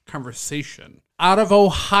appropriate conversation. out of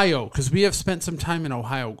Ohio, because we have spent some time in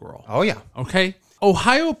Ohio, girl. Oh, yeah. Okay.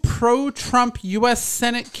 Ohio pro-Trump U.S.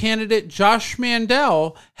 Senate candidate Josh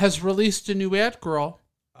Mandel has released a new ad, girl.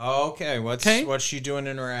 Okay. What's she doing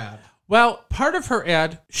in her ad? Well, part of her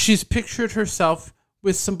ad, she's pictured herself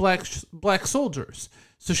with some black soldiers.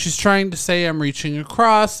 So she's trying to say, I'm reaching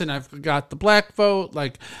across and I've got the black vote.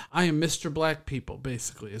 Like, I am Mr. Black People,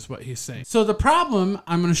 basically, is what he's saying. So the problem,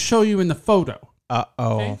 I'm going to show you in the photo.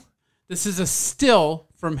 Uh-oh. Okay? This is a still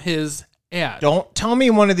from his ad. Don't tell me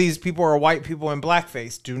one of these people are white people in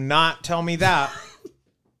blackface. Do not tell me that.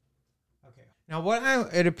 Okay. Now,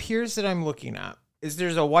 it appears that I'm looking at is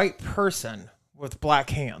there's a white person with black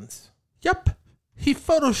hands. Yep. He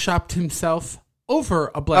photoshopped himself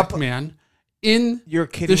over a black man in You're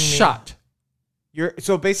kidding the me. shot.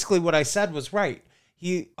 So basically what I said was right.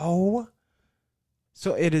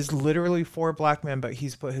 So it is literally 4 black men, but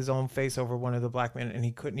he's put his own face over one of the black men, and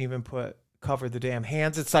he couldn't even cover the damn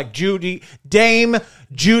hands. It's like Dame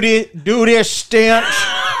Judy Stench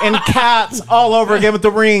and Cats all over again with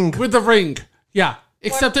the ring. With the ring. Yeah.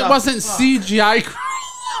 Except it wasn't CGI.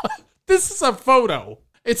 This is a photo.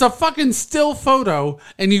 It's a fucking still photo,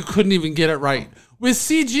 and you couldn't even get it right. With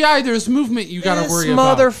CGI, there's movement you got to worry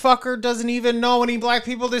about. This motherfucker doesn't even know any black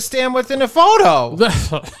people to stand with in a photo.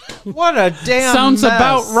 What a damn Sounds mess.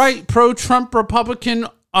 about right. Pro-Trump Republican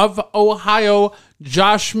of Ohio,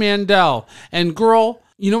 Josh Mandel. And girl,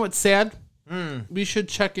 you know what's sad? We should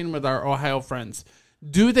check in with our Ohio friends.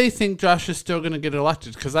 Do they think Josh is still going to get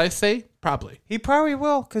elected? Because I say probably. He probably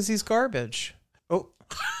will because he's garbage. Oh.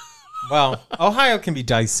 Well, Ohio can be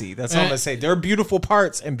dicey. That's all I'm going to say. There are beautiful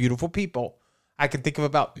parts and beautiful people. I can think of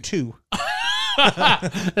about 2. I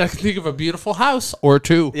can think of a beautiful house or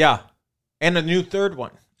 2. Yeah. And a new 3rd one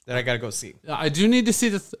that I got to go see. I do need to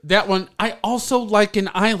see that one. I also like an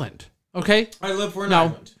island. Okay? I live for an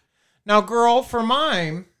island. Now, girl, for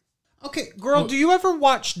mine. Okay, girl, do you ever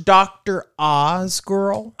watch Dr. Oz,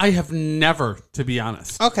 girl? I have never, to be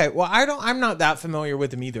honest. Okay, well, I'm not that familiar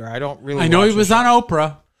with him either. I don't really I know he was on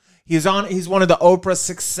Oprah. He's one of the Oprah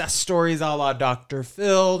success stories a la Dr.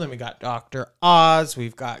 Phil. Then we got Dr. Oz.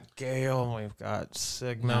 We've got Gail. We've got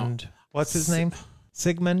Sigmund. No. What's his name?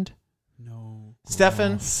 Sigmund? No.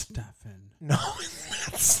 Stefan? No,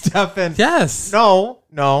 it's not Stefan. Yes. No.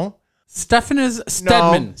 Stefan is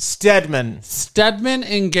Stedman. No, Stedman. Stedman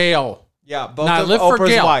and Gail. Yeah, both of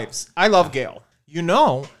Oprah's wives. I love Gail.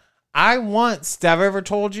 Have I ever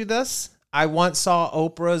told you this? I once saw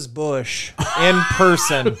Oprah's bush in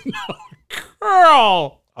person. No,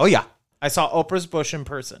 girl. Oh, yeah. I saw Oprah's bush in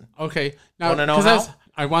person. Okay. Now, want to know how?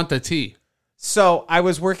 I want the tea. So I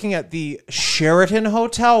was working at the Sheraton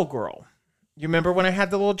Hotel, girl. You remember when I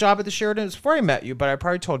had the little job at the Sheraton? It was before I met you, but I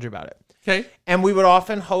probably told you about it. Okay. And we would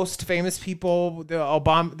often host famous people.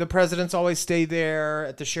 The presidents always stay there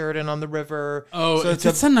at the Sheraton on the river. Oh, so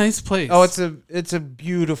it's a nice place. Oh, it's a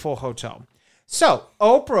beautiful hotel. So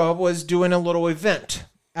Oprah was doing a little event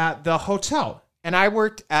at the hotel, and I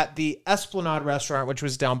worked at the Esplanade restaurant, which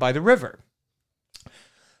was down by the river.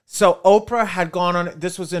 So Oprah had gone on,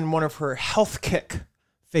 this was in one of her health kick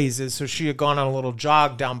phases, so she had gone on a little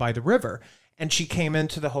jog down by the river, and she came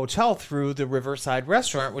into the hotel through the Riverside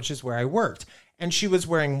restaurant, which is where I worked, and she was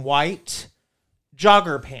wearing white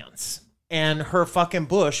jogger pants, and her fucking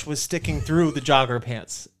bush was sticking through the jogger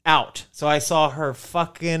pants out. So I saw her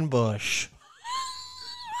fucking bush.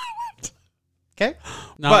 Okay?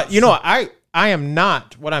 No, but you know what? I am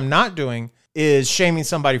not, what I'm not doing is shaming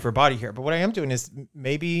somebody for body hair. But what I am doing is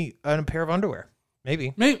maybe a pair of underwear.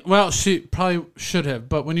 Maybe. Well, she probably should have.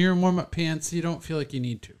 But when you're in warm-up pants, you don't feel like you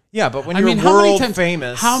need to. Yeah, but when you're world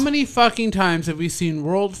famous. How many fucking times have we seen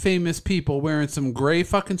world famous people wearing some gray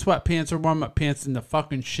fucking sweatpants or warm-up pants and the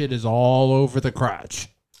fucking shit is all over the crotch?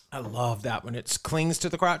 I love that when it clings to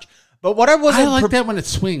the crotch. But what I wasn't... I like that when it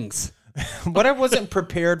swings. What I wasn't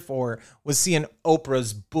prepared for was seeing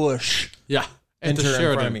Oprah's bush enter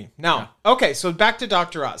in front of me. Now, okay, so back to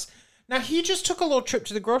Dr. Oz. Now, he just took a little trip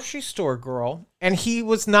to the grocery store, girl, and he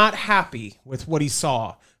was not happy with what he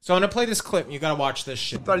saw. So I'm going to play this clip. You got to watch this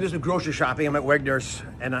shit. I thought I'd do some grocery shopping. I'm at Wegner's,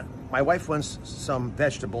 and my wife wants some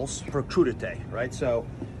vegetables for crudité, right? So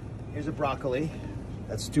here's a broccoli.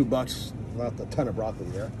 That's $2. Not a ton of broccoli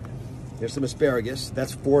there. Here's some asparagus.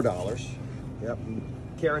 That's $4. Yep.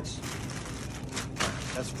 Carrots.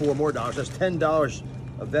 That's $4 more. That's $10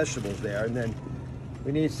 of vegetables there. And then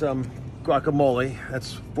we need some guacamole.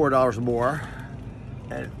 That's $4 more.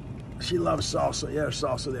 And she loves salsa. Yeah, there's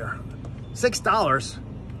salsa there. $6.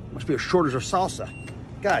 Must be a shortage of salsa.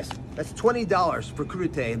 Guys, that's $20 for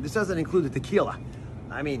crudité, and this doesn't include the tequila.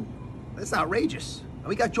 I mean, that's outrageous. And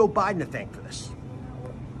we got Joe Biden to thank for this.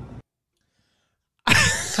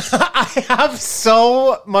 I have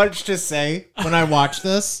so much to say when I watch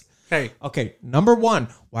this. Okay, number one,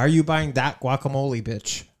 why are you buying that guacamole,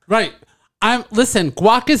 bitch? Right. Listen,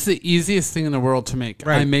 guac is the easiest thing in the world to make.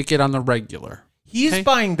 Right. I make it on the regular. He's Okay.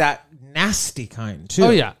 buying that nasty kind too. Oh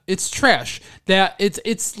yeah, it's trash. That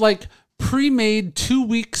it's like pre-made 2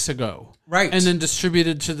 weeks ago. Right. And then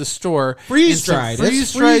distributed to the store. Freeze-dried. It's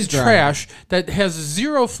Freeze-dried freeze-dried. trash that has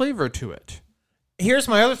zero flavor to it. Here's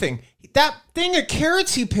my other thing. That thing of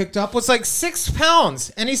carrots he picked up was like 6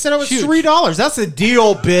 pounds, and he said it was Huge. $3. That's a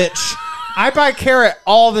deal, bitch. I buy carrot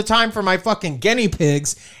all the time for my fucking guinea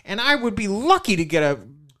pigs, and I would be lucky to get a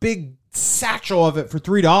big satchel of it for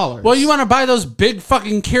 $3. Well, you want to buy those big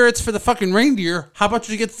fucking carrots for the fucking reindeer. How about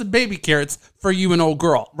you get the baby carrots for you and old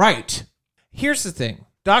girl? Right. Here's the thing.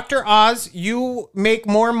 Dr. Oz, you make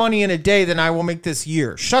more money in a day than I will make this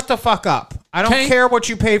year. Shut the fuck up. I don't Okay. care what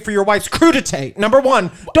you pay for your wife's crudité. Number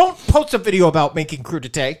one, don't post a video about making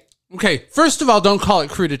crudité. Okay, first of all, don't call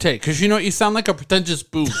it crudité, because you know what? You sound like a pretentious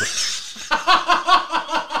boob.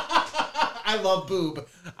 I love boob.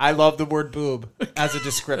 I love the word boob as a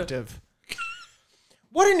descriptive.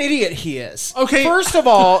 What an idiot he is. Okay. First of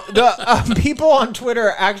all, the people on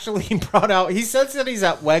Twitter actually brought out, he says that he's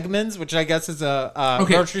at Wegmans, which I guess is a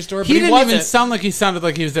grocery store, but He didn't wasn't. even sound like he sounded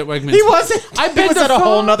like he was at Wegmans. He wasn't. I've He been was to at a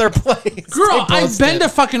whole nother place. Girl, They I've been posted. to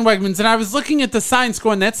fucking Wegmans, and I was looking at the signs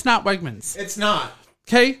going, that's not Wegmans. It's not.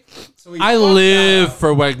 Okay? So he I fucked that live up. for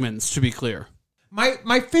Wegmans, to be clear.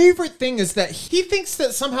 My favorite thing is that he thinks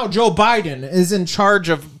that somehow Joe Biden is in charge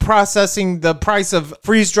of processing the price of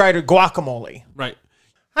freeze-dried guacamole. Right.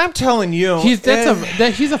 I'm telling you. He's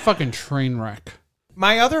a fucking train wreck.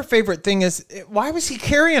 My other favorite thing is, why was he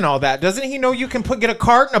carrying all that? Doesn't he know you can get a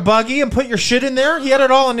cart and a buggy and put your shit in there? He had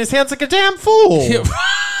it all in his hands like a damn fool.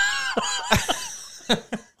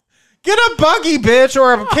 Get a buggy, bitch,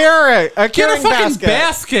 or a carrot. Get a carrying fucking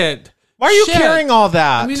basket. Why are you Shit. carrying all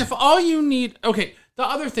that? I mean, if all you need... Okay, the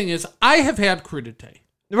other thing is, I have had crudité.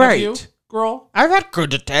 Right. Have you, girl? I've had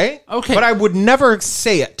crudité. Okay. But I would never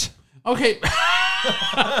say it. Okay.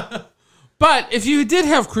 But if you did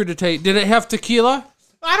have crudité, did it have tequila?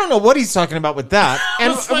 I don't know what he's talking about with that.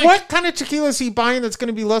 And It's like- what kind of tequila is he buying that's going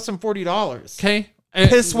to be less than $40? Okay.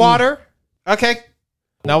 Piss water? Okay.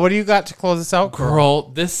 Now, what do you got to close this out, Girl,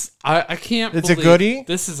 this... I can't It's a believe goodie?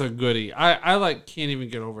 This is a goodie. I can't even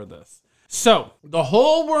get over this. So, the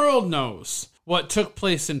whole world knows what took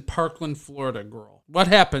place in Parkland, Florida, girl. What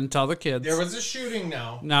happened? Tell the kids. There was a shooting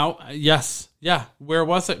now. Now, yes. Yeah. Where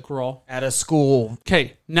was it, girl? At a school.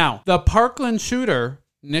 Okay. Now, the Parkland shooter,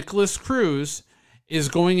 Nicholas Cruz, is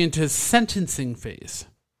going into his sentencing phase.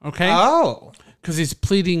 Okay? Oh. Because he's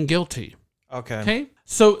pleading guilty. Okay. Okay?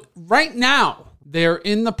 So, right now, they're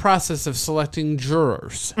in the process of selecting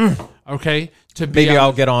jurors. Okay? To be Maybe on-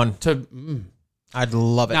 I'll get on. to I'd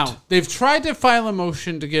love it. Now, they've tried to file a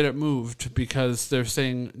motion to get it moved because they're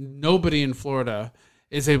saying nobody in Florida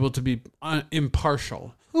is able to be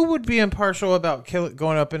impartial. Who would be impartial about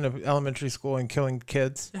going up into elementary school and killing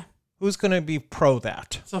kids? Yeah. Who's going to be pro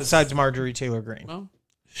that besides Marjorie Taylor Greene? Well,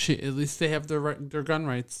 at least they have their gun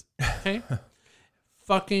rights. Okay?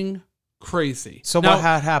 Fucking crazy. So Now, what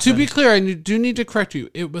had happened? To be clear, I do need to correct you.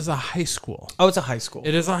 It was a high school. Oh, it's a high school.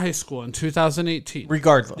 It is a high school in 2018.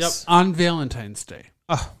 Regardless. Yep, on Valentine's Day.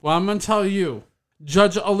 Oh. Well, I'm going to tell you,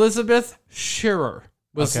 Judge Elizabeth Shearer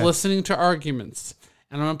was listening to arguments.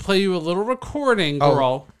 And I'm going to play you a little recording,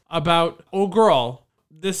 girl, about, girl,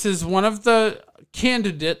 this is one of the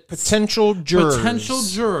candidates, Potential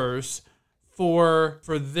jurors for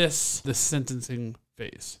the sentencing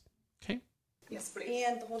phase. Okay? Yes, please.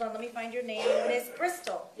 And hold on, let me find your name. Miss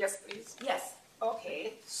Bristol. Yes, please. Yes.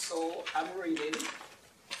 Okay, so I'm reading.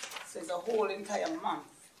 So it's a whole entire month.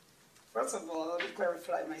 First of all, let me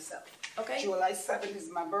clarify myself. Okay. July 7th is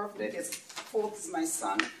my birthday, the 4th is my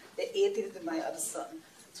son, the 18th is my other son.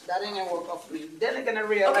 So that ain't gonna work out for me. Then I'm gonna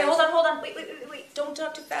realize... Okay, hold on. Wait. Don't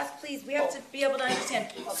talk too fast, please. We have to be able to understand.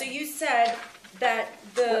 So you said that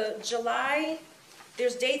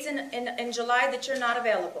there's dates in July that you're not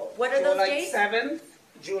available. What are those July dates? 7th,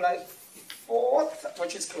 July 4th,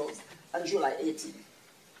 which is closed, and July 18th.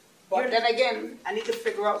 But then again, I need to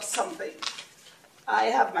figure out something. I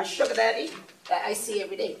have my sugar daddy that I see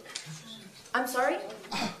every day. I'm sorry?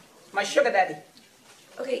 My sugar daddy.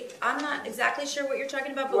 Okay, I'm not exactly sure what you're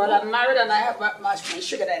talking about, but Well, I'm married and I have my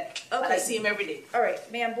sugar daddy. And I Okay. see him every day. all right,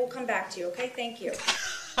 ma'am, we'll come back to you, okay? Thank you.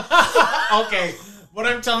 Okay. What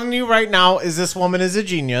I'm telling you right now is this woman is a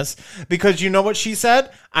genius because you know what she said?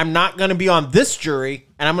 I'm not going to be on this jury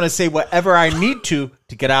and I'm going to say whatever I need to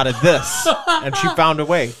get out of this. And she found a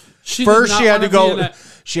way. She First, did not she had to wanna be go. in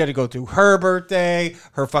She had to go through her birthday,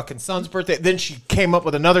 her fucking son's birthday. Then she came up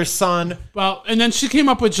with another son. Well, and then she came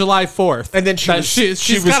up with July 4th. And then she's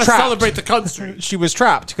got to trapped. celebrate the country. She was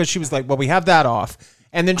trapped because she was like, well, we have that off.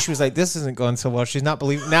 And then she was like, this isn't going so well. She's not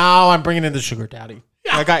believing. Now I'm bringing in the sugar daddy.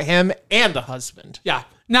 Yeah. I got him and the husband. Yeah.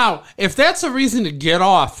 Now, if that's a reason to get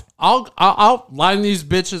off, I'll line these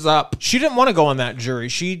bitches up. She didn't want to go on that jury.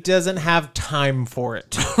 She doesn't have time for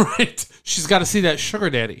it. Right. She's got to see that sugar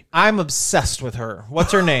daddy. I'm obsessed with her.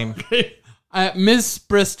 What's her name? Ms.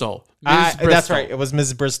 Bristol. That's right. It was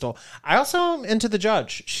Ms. Bristol. I also am into the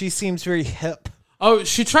judge. She seems very hip. Oh,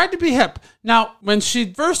 she tried to be hip. Now, when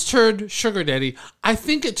she first heard sugar daddy, I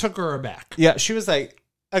think it took her aback. Yeah, she was like,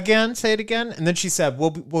 again, say it again. And then she said,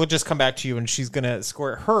 we'll just come back to you, and she's going to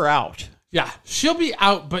escort her out. Yeah, she'll be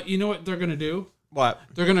out, but you know what they're going to do? What?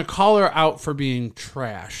 They're going to call her out for being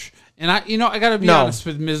trash. And I got to be honest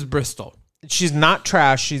with Ms. Bristol. She's not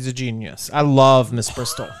trash. She's a genius. I love Miss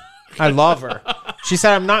Bristol. I love her. She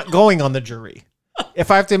said, I'm not going on the jury.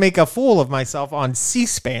 If I have to make a fool of myself on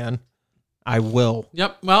C-SPAN, I will.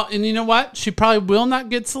 Yep. Well, and you know what? She probably will not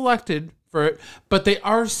get selected for it, but they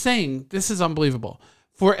are saying, this is unbelievable,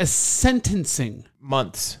 for a sentencing.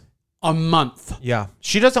 Months. A month. Yeah.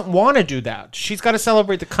 She doesn't want to do that. She's got to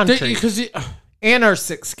celebrate the country. Because and our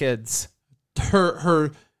 6 kids.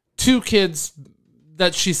 Her 2 kids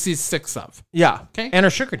that she sees 6 of. Yeah. Okay. And her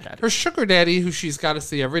sugar daddy. Her sugar daddy, who she's got to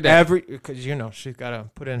see every day. Because, she's got to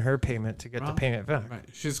put in her payment to get the payment back. Right.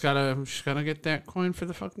 She's gotta get that coin for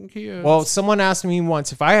the fucking kids. Well, someone asked me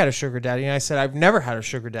once if I had a sugar daddy, and I said I've never had a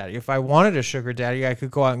sugar daddy. If I wanted a sugar daddy, I could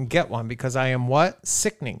go out and get one because I am what?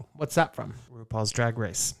 Sickening. What's that from? RuPaul's Drag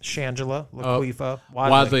Race. Shangela, Laquifa,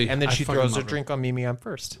 Wadley. And then she throws a drink on me. I'm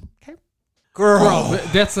first. Okay. Girl,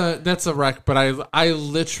 that's a wreck. But I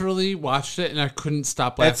literally watched it and I couldn't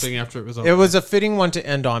stop laughing after it was over. It was a fitting one to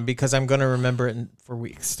end on because I'm going to remember it for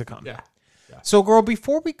weeks to come. Yeah. So, girl,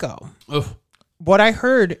 before we go, what I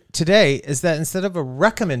heard today is that instead of a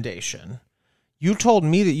recommendation, you told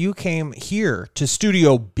me that you came here to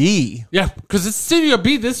Studio B. Yeah, because it's Studio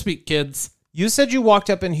B this week, kids. You said you walked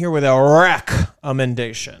up in here with a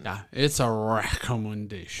recommendation. Yeah, it's a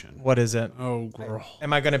recommendation. What is it? Oh, girl.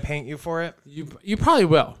 Am I going to paint you for it? You probably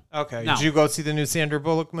will. Okay. No. Did you go see the new Sandra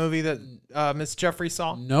Bullock movie that Miss Jeffrey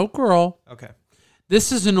saw? No, girl. Okay.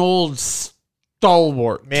 This is an old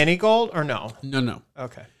stalwart. Mannygold or no? No.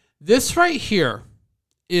 Okay. This right here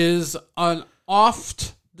is an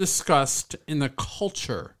oft discussed in the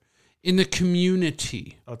culture, in the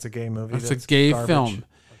community. Oh, it's a gay movie. It's a gay garbage. film.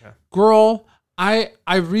 Okay. Girl, I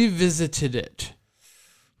revisited it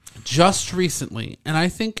just recently, and I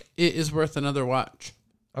think it is worth another watch.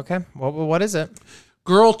 Okay. Well, what is it?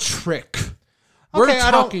 Girl Trick. We're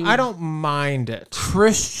talking I don't mind it.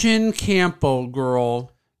 Christian Campbell,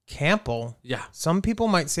 girl. Campbell? Yeah. Some people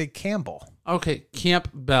might say Campbell. Okay,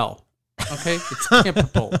 Campbell. Okay, it's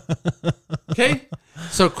Campbell. Okay,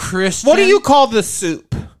 so Christian. What do you call the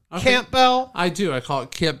soup? Okay. Campbell? I do. I call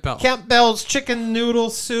it Campbell. Campbell's chicken noodle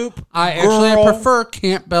soup. I prefer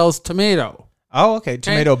Campbell's tomato. Oh, okay.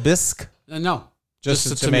 Tomato bisque? No, just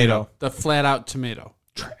a tomato. The flat out tomato.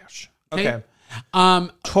 Trash. Okay.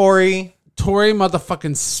 Tori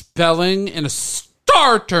motherfucking Spelling in a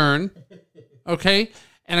star turn. Okay,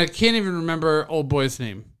 and I can't even remember old boy's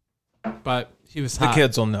name, but he was hot. The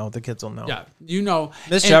kids will know. Yeah, you know.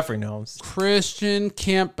 Miss Jeffrey knows. Christian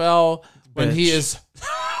Campbell when he is.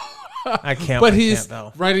 I can't. But he's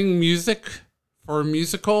Campbell. writing music for a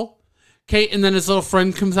musical. Okay, and then his little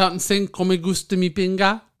friend comes out and sings "Come gusta mi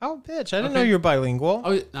pinga." Oh, bitch! I didn't know you were bilingual.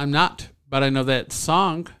 Oh, I'm not, but I know that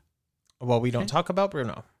song. Well, we don't talk about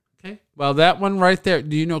Bruno. Okay, well, that one right there.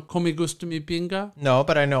 Do you know "Come gusta mi pinga"? No,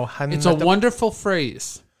 but I know. It's a wonderful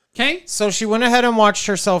phrase. Okay, so she went ahead and watched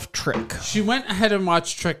herself Trick. She went ahead and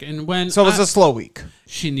watched Trick, and when so it was a slow week.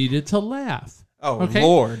 She needed to laugh. Oh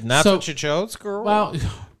Lord, and that's what you chose, girl. Well,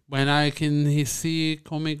 when I can see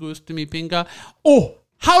 "Come gusta mi pinga." Oh,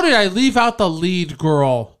 how did I leave out the lead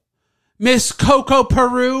girl? Miss Coco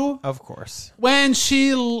Peru, of course. When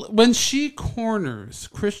she corners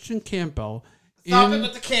Christian Campbell, stop it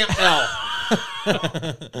with the Campbell.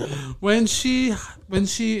 when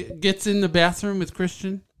she gets in the bathroom with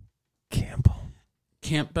Christian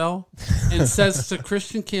Campbell and says to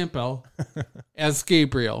Christian Campbell as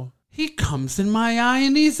Gabriel, "He comes in my eye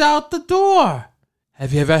and he's out the door.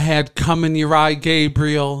 Have you ever had cum in your eye,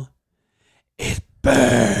 Gabriel? It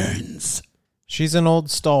burns." She's an old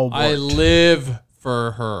stalwart. I live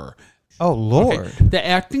for her. Oh, Lord. Okay. The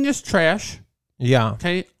acting is trash. Yeah.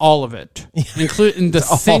 Okay, all of it, including the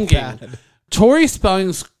singing. Tori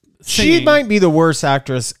Spelling's singing. She might be the worst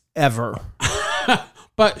actress ever.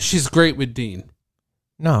 But she's great with Dean.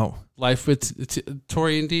 No. Life with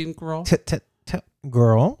Tori and Dean girl.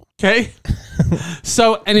 Girl. Okay.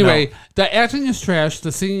 So anyway, the acting is trash.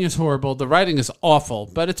 The singing is horrible. The writing is awful,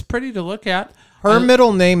 but it's pretty to look at. Her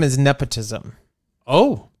middle name is Nepotism.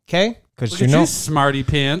 Oh. Okay? Because Look at you, smarty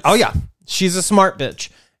pants. Oh, yeah. She's a smart bitch.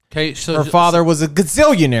 Okay. So Her father was a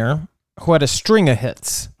gazillionaire who had a string of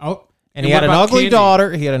hits. Oh. And he had an ugly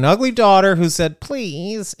daughter. He had an ugly daughter who said,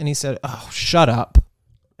 please. And he said, oh, shut up.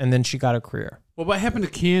 And then she got a career. Well, what happened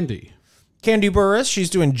to Candy? Candy Burris, she's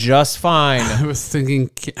doing just fine. I was thinking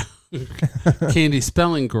Candy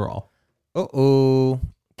Spelling Girl. Uh-oh.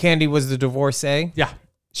 Candy was the divorcee? Yeah.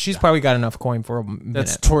 She's probably got enough coin for a minute.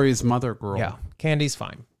 That's Tori's mother girl. Yeah. Candy's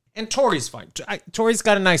fine. And Tori's fine. Tori's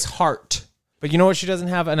got a nice heart. But you know what? She doesn't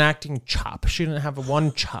have an acting chop. She didn't have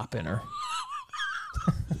one chop in her.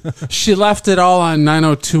 She left it all on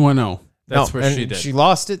 90210. That's where she did. She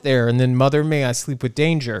lost it there. And then Mother May I Sleep with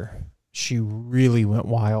Danger. She really went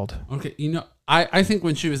wild. Okay, you know, I think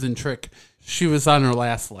when she was in Trick, she was on her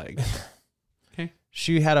last leg. Okay.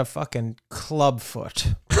 She had a fucking club foot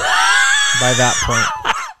by that point.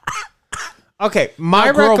 Okay,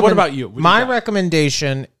 what about you? My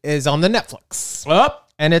recommendation is on the Netflix.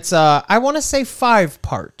 Up. And it's I want to say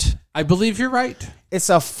 5-part. I believe you're right. It's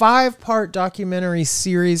a 5-part documentary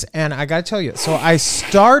series, and I gotta tell you, so I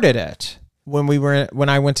started it when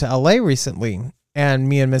I went to LA recently. And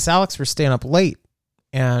me and Miss Alex were staying up late,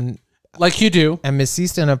 and like you do. And Miss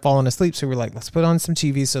Easton ended up falling asleep, so we were like, let's put on some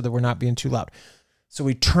TV so that we're not being too loud. So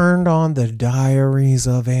we turned on the Diaries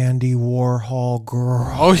of Andy Warhol,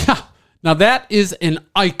 girl. Oh yeah, now that is an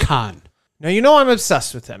icon. Now you know I'm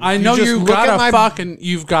obsessed with him. I know you've got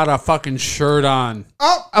a fucking shirt on.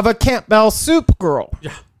 Oh, of a Campbell soup, girl.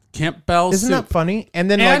 Yeah, Campbell. Isn't soup. that funny?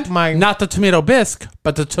 And then not the tomato bisque,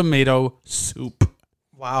 but the tomato soup.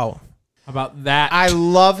 Wow. About that. I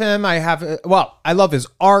love him. I love his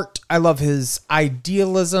art. I love his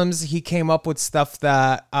idealisms. He came up with stuff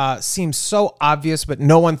that seems so obvious, but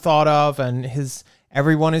no one thought of. And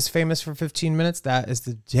everyone is famous for 15 minutes. That is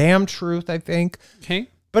the damn truth, I think. Okay.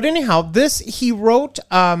 But anyhow, he wrote,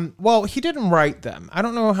 he didn't write them. I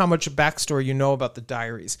don't know how much backstory you know about the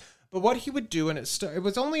diaries, but what he would do, and it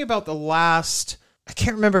was only about the last, I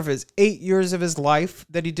can't remember if it was 8 years of his life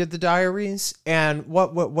that he did the diaries. And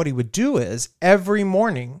what he would do is every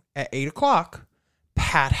morning at 8 o'clock,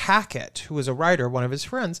 Pat Hackett, who was a writer, one of his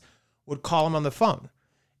friends, would call him on the phone,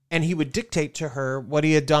 and he would dictate to her what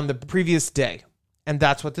he had done the previous day. And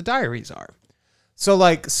that's what the diaries are. So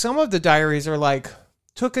like some of the diaries are like,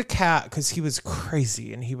 took a cat because he was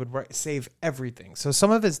crazy and he would save everything. So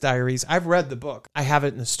some of his diaries, I've read the book. I have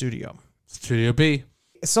it in the studio. Studio B.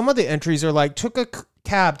 Some of the entries are like, took a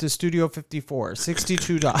cab to Studio 54,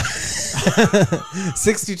 $62.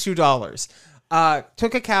 $62.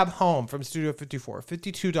 Took a cab home from Studio 54,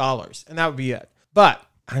 $52. And that would be it. But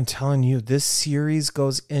I'm telling you, this series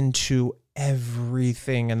goes into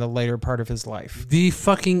everything in the later part of his life. The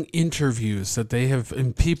fucking interviews that they have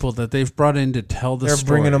and people that they've brought in to tell the stories. They're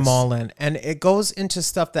bringing them all in. And it goes into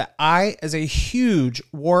stuff that I, as a huge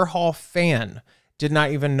Warhol fan, did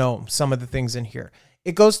not even know some of the things in here.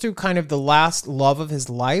 It goes through kind of the last love of his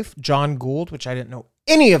life, John Gould, which I didn't know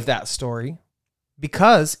any of that story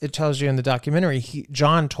because it tells you in the documentary,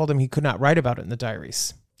 John told him he could not write about it in the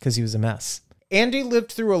diaries because he was a mess. Andy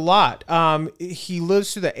lived through a lot. He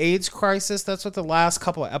lives through the AIDS crisis. That's what the last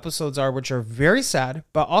couple of episodes are, which are very sad,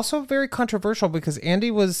 but also very controversial because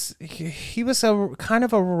Andy was a kind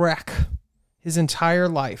of a wreck his entire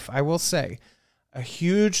life, I will say. A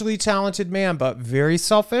hugely talented man, but very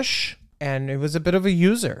selfish, and it was a bit of a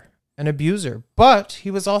user, an abuser. But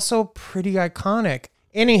he was also pretty iconic.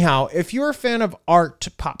 Anyhow, if you're a fan of art,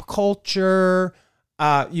 pop culture,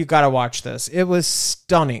 you got to watch this. It was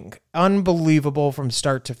stunning, unbelievable from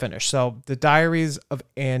start to finish. So, The Diaries of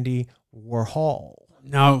Andy Warhol.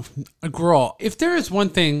 Now, girl, if there is one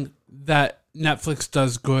thing that Netflix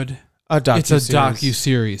does good, it's a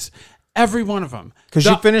docu-series. Every one of them. Because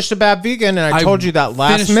you finished A Bad Vegan, and I told you that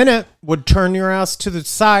last minute would turn your ass to the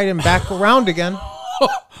side and back around again.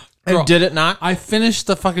 And girl, did it not? I finished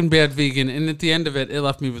the fucking Bad Vegan, and at the end of it, it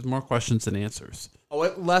left me with more questions than answers. Oh,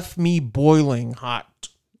 it left me boiling hot.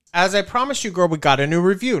 As I promised you, girl, we got a new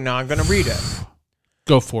review. Now I'm going to read it.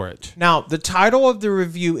 Go for it. Now, the title of the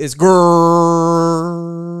review is Girl.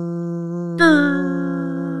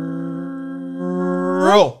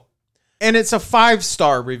 And it's a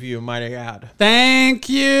 5-star review, might I add. Thank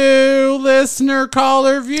you, listener,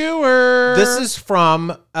 caller, viewer. This is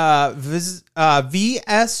from VSJ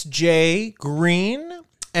Green,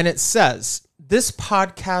 and it says, this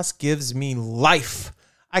podcast gives me life.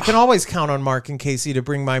 I can always count on Mark and Casey to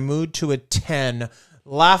bring my mood to a 10.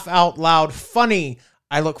 laugh out loud, funny.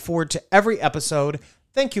 I look forward to every episode.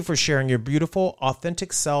 Thank you for sharing your beautiful,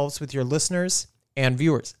 authentic selves with your listeners and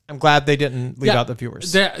viewers. I'm glad they didn't leave out the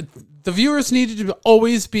viewers. The viewers needed to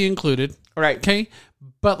always be included. All right. Okay.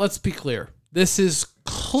 But let's be clear. This is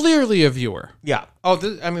clearly a viewer. Yeah. Oh,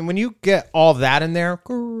 when you get all that in there.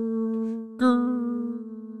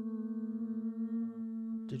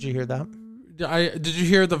 Did you hear that? Did you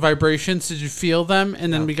hear the vibrations? Did you feel them?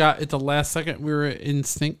 And then we got at the last second, we were in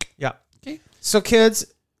sync. Yeah. Okay. So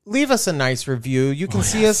kids, leave us a nice review. You can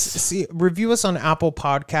review us on Apple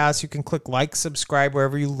Podcasts. You can click like, subscribe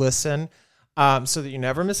wherever you listen, so that you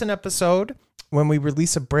never miss an episode when we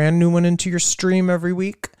release a brand new one into your stream every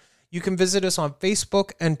week. You can visit us on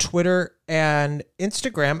Facebook and Twitter and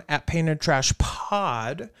Instagram at Painted Trash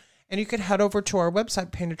Pod. And you can head over to our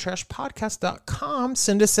website, paintedtrashpodcast.com.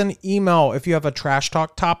 Send us an email if you have a trash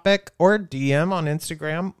talk topic or a DM on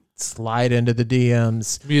Instagram. Slide into the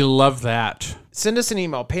DMs. We love that. Send us an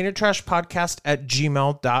email,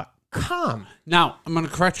 paintedtrashpodcast@gmail.com. Now, I'm going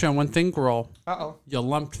to correct you on one thing, girl. Uh-oh. You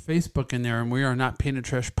lumped Facebook in there, and we are not Painted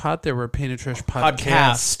Trash Pod. They were Painted Trash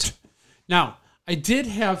Podcast. Now, I did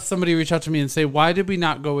have somebody reach out to me and say, why did we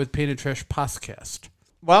not go with Painted Trash Podcast?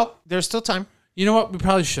 Well, there's still time. You know what? We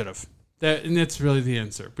probably should have. And that's really the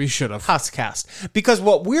answer. We should have. Podcast. Because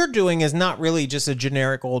what we're doing is not really just a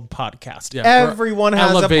generic old podcast. Yeah, Everyone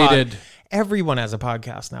has elevated. Everyone has a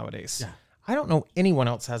podcast nowadays. Yeah. I don't know anyone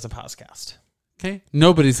else has a podcast. Okay.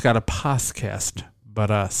 Nobody's got a podcast but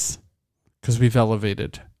us. Because we've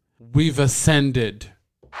elevated. We've ascended.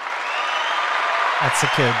 That's the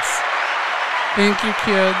kids. Thank you,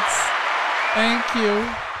 kids. Thank you.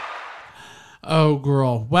 Oh,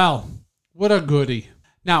 girl. Well, what a goodie.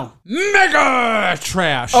 Now, Mega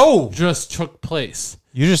Trash just took place.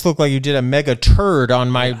 You just look like you did a mega turd on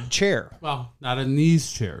my chair. Well, not in these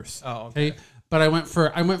chairs. Oh, okay. But I went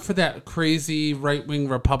for that crazy right-wing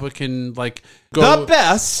Republican, like, the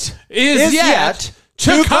best is yet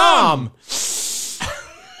to come.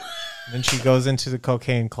 Then she goes into the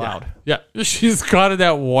cocaine cloud. Yeah. She's got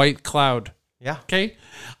that white cloud. Yeah. Okay.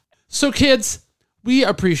 So, kids, we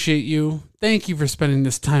appreciate you. Thank you for spending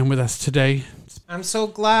this time with us today. I'm so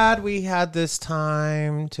glad we had this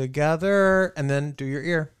time together. And then do your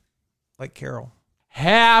ear, like Carol.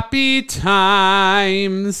 Happy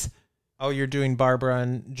times. Oh, you're doing Barbara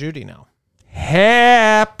and Judy now.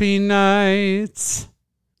 Happy nights.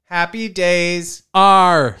 Happy days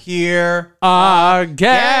are here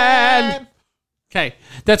again. Okay,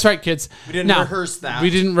 that's right, kids. We didn't rehearse that.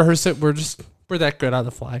 We didn't rehearse it. We're that good on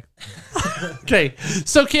the fly. Okay,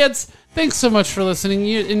 so kids, thanks so much for listening.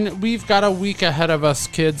 And we've got a week ahead of us,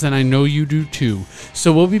 kids, and I know you do too.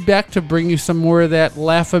 So we'll be back to bring you some more of that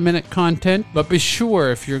laugh-a-minute content. But be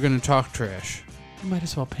sure, if you're going to talk trash, you might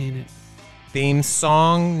as well paint it. Theme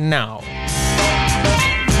song now.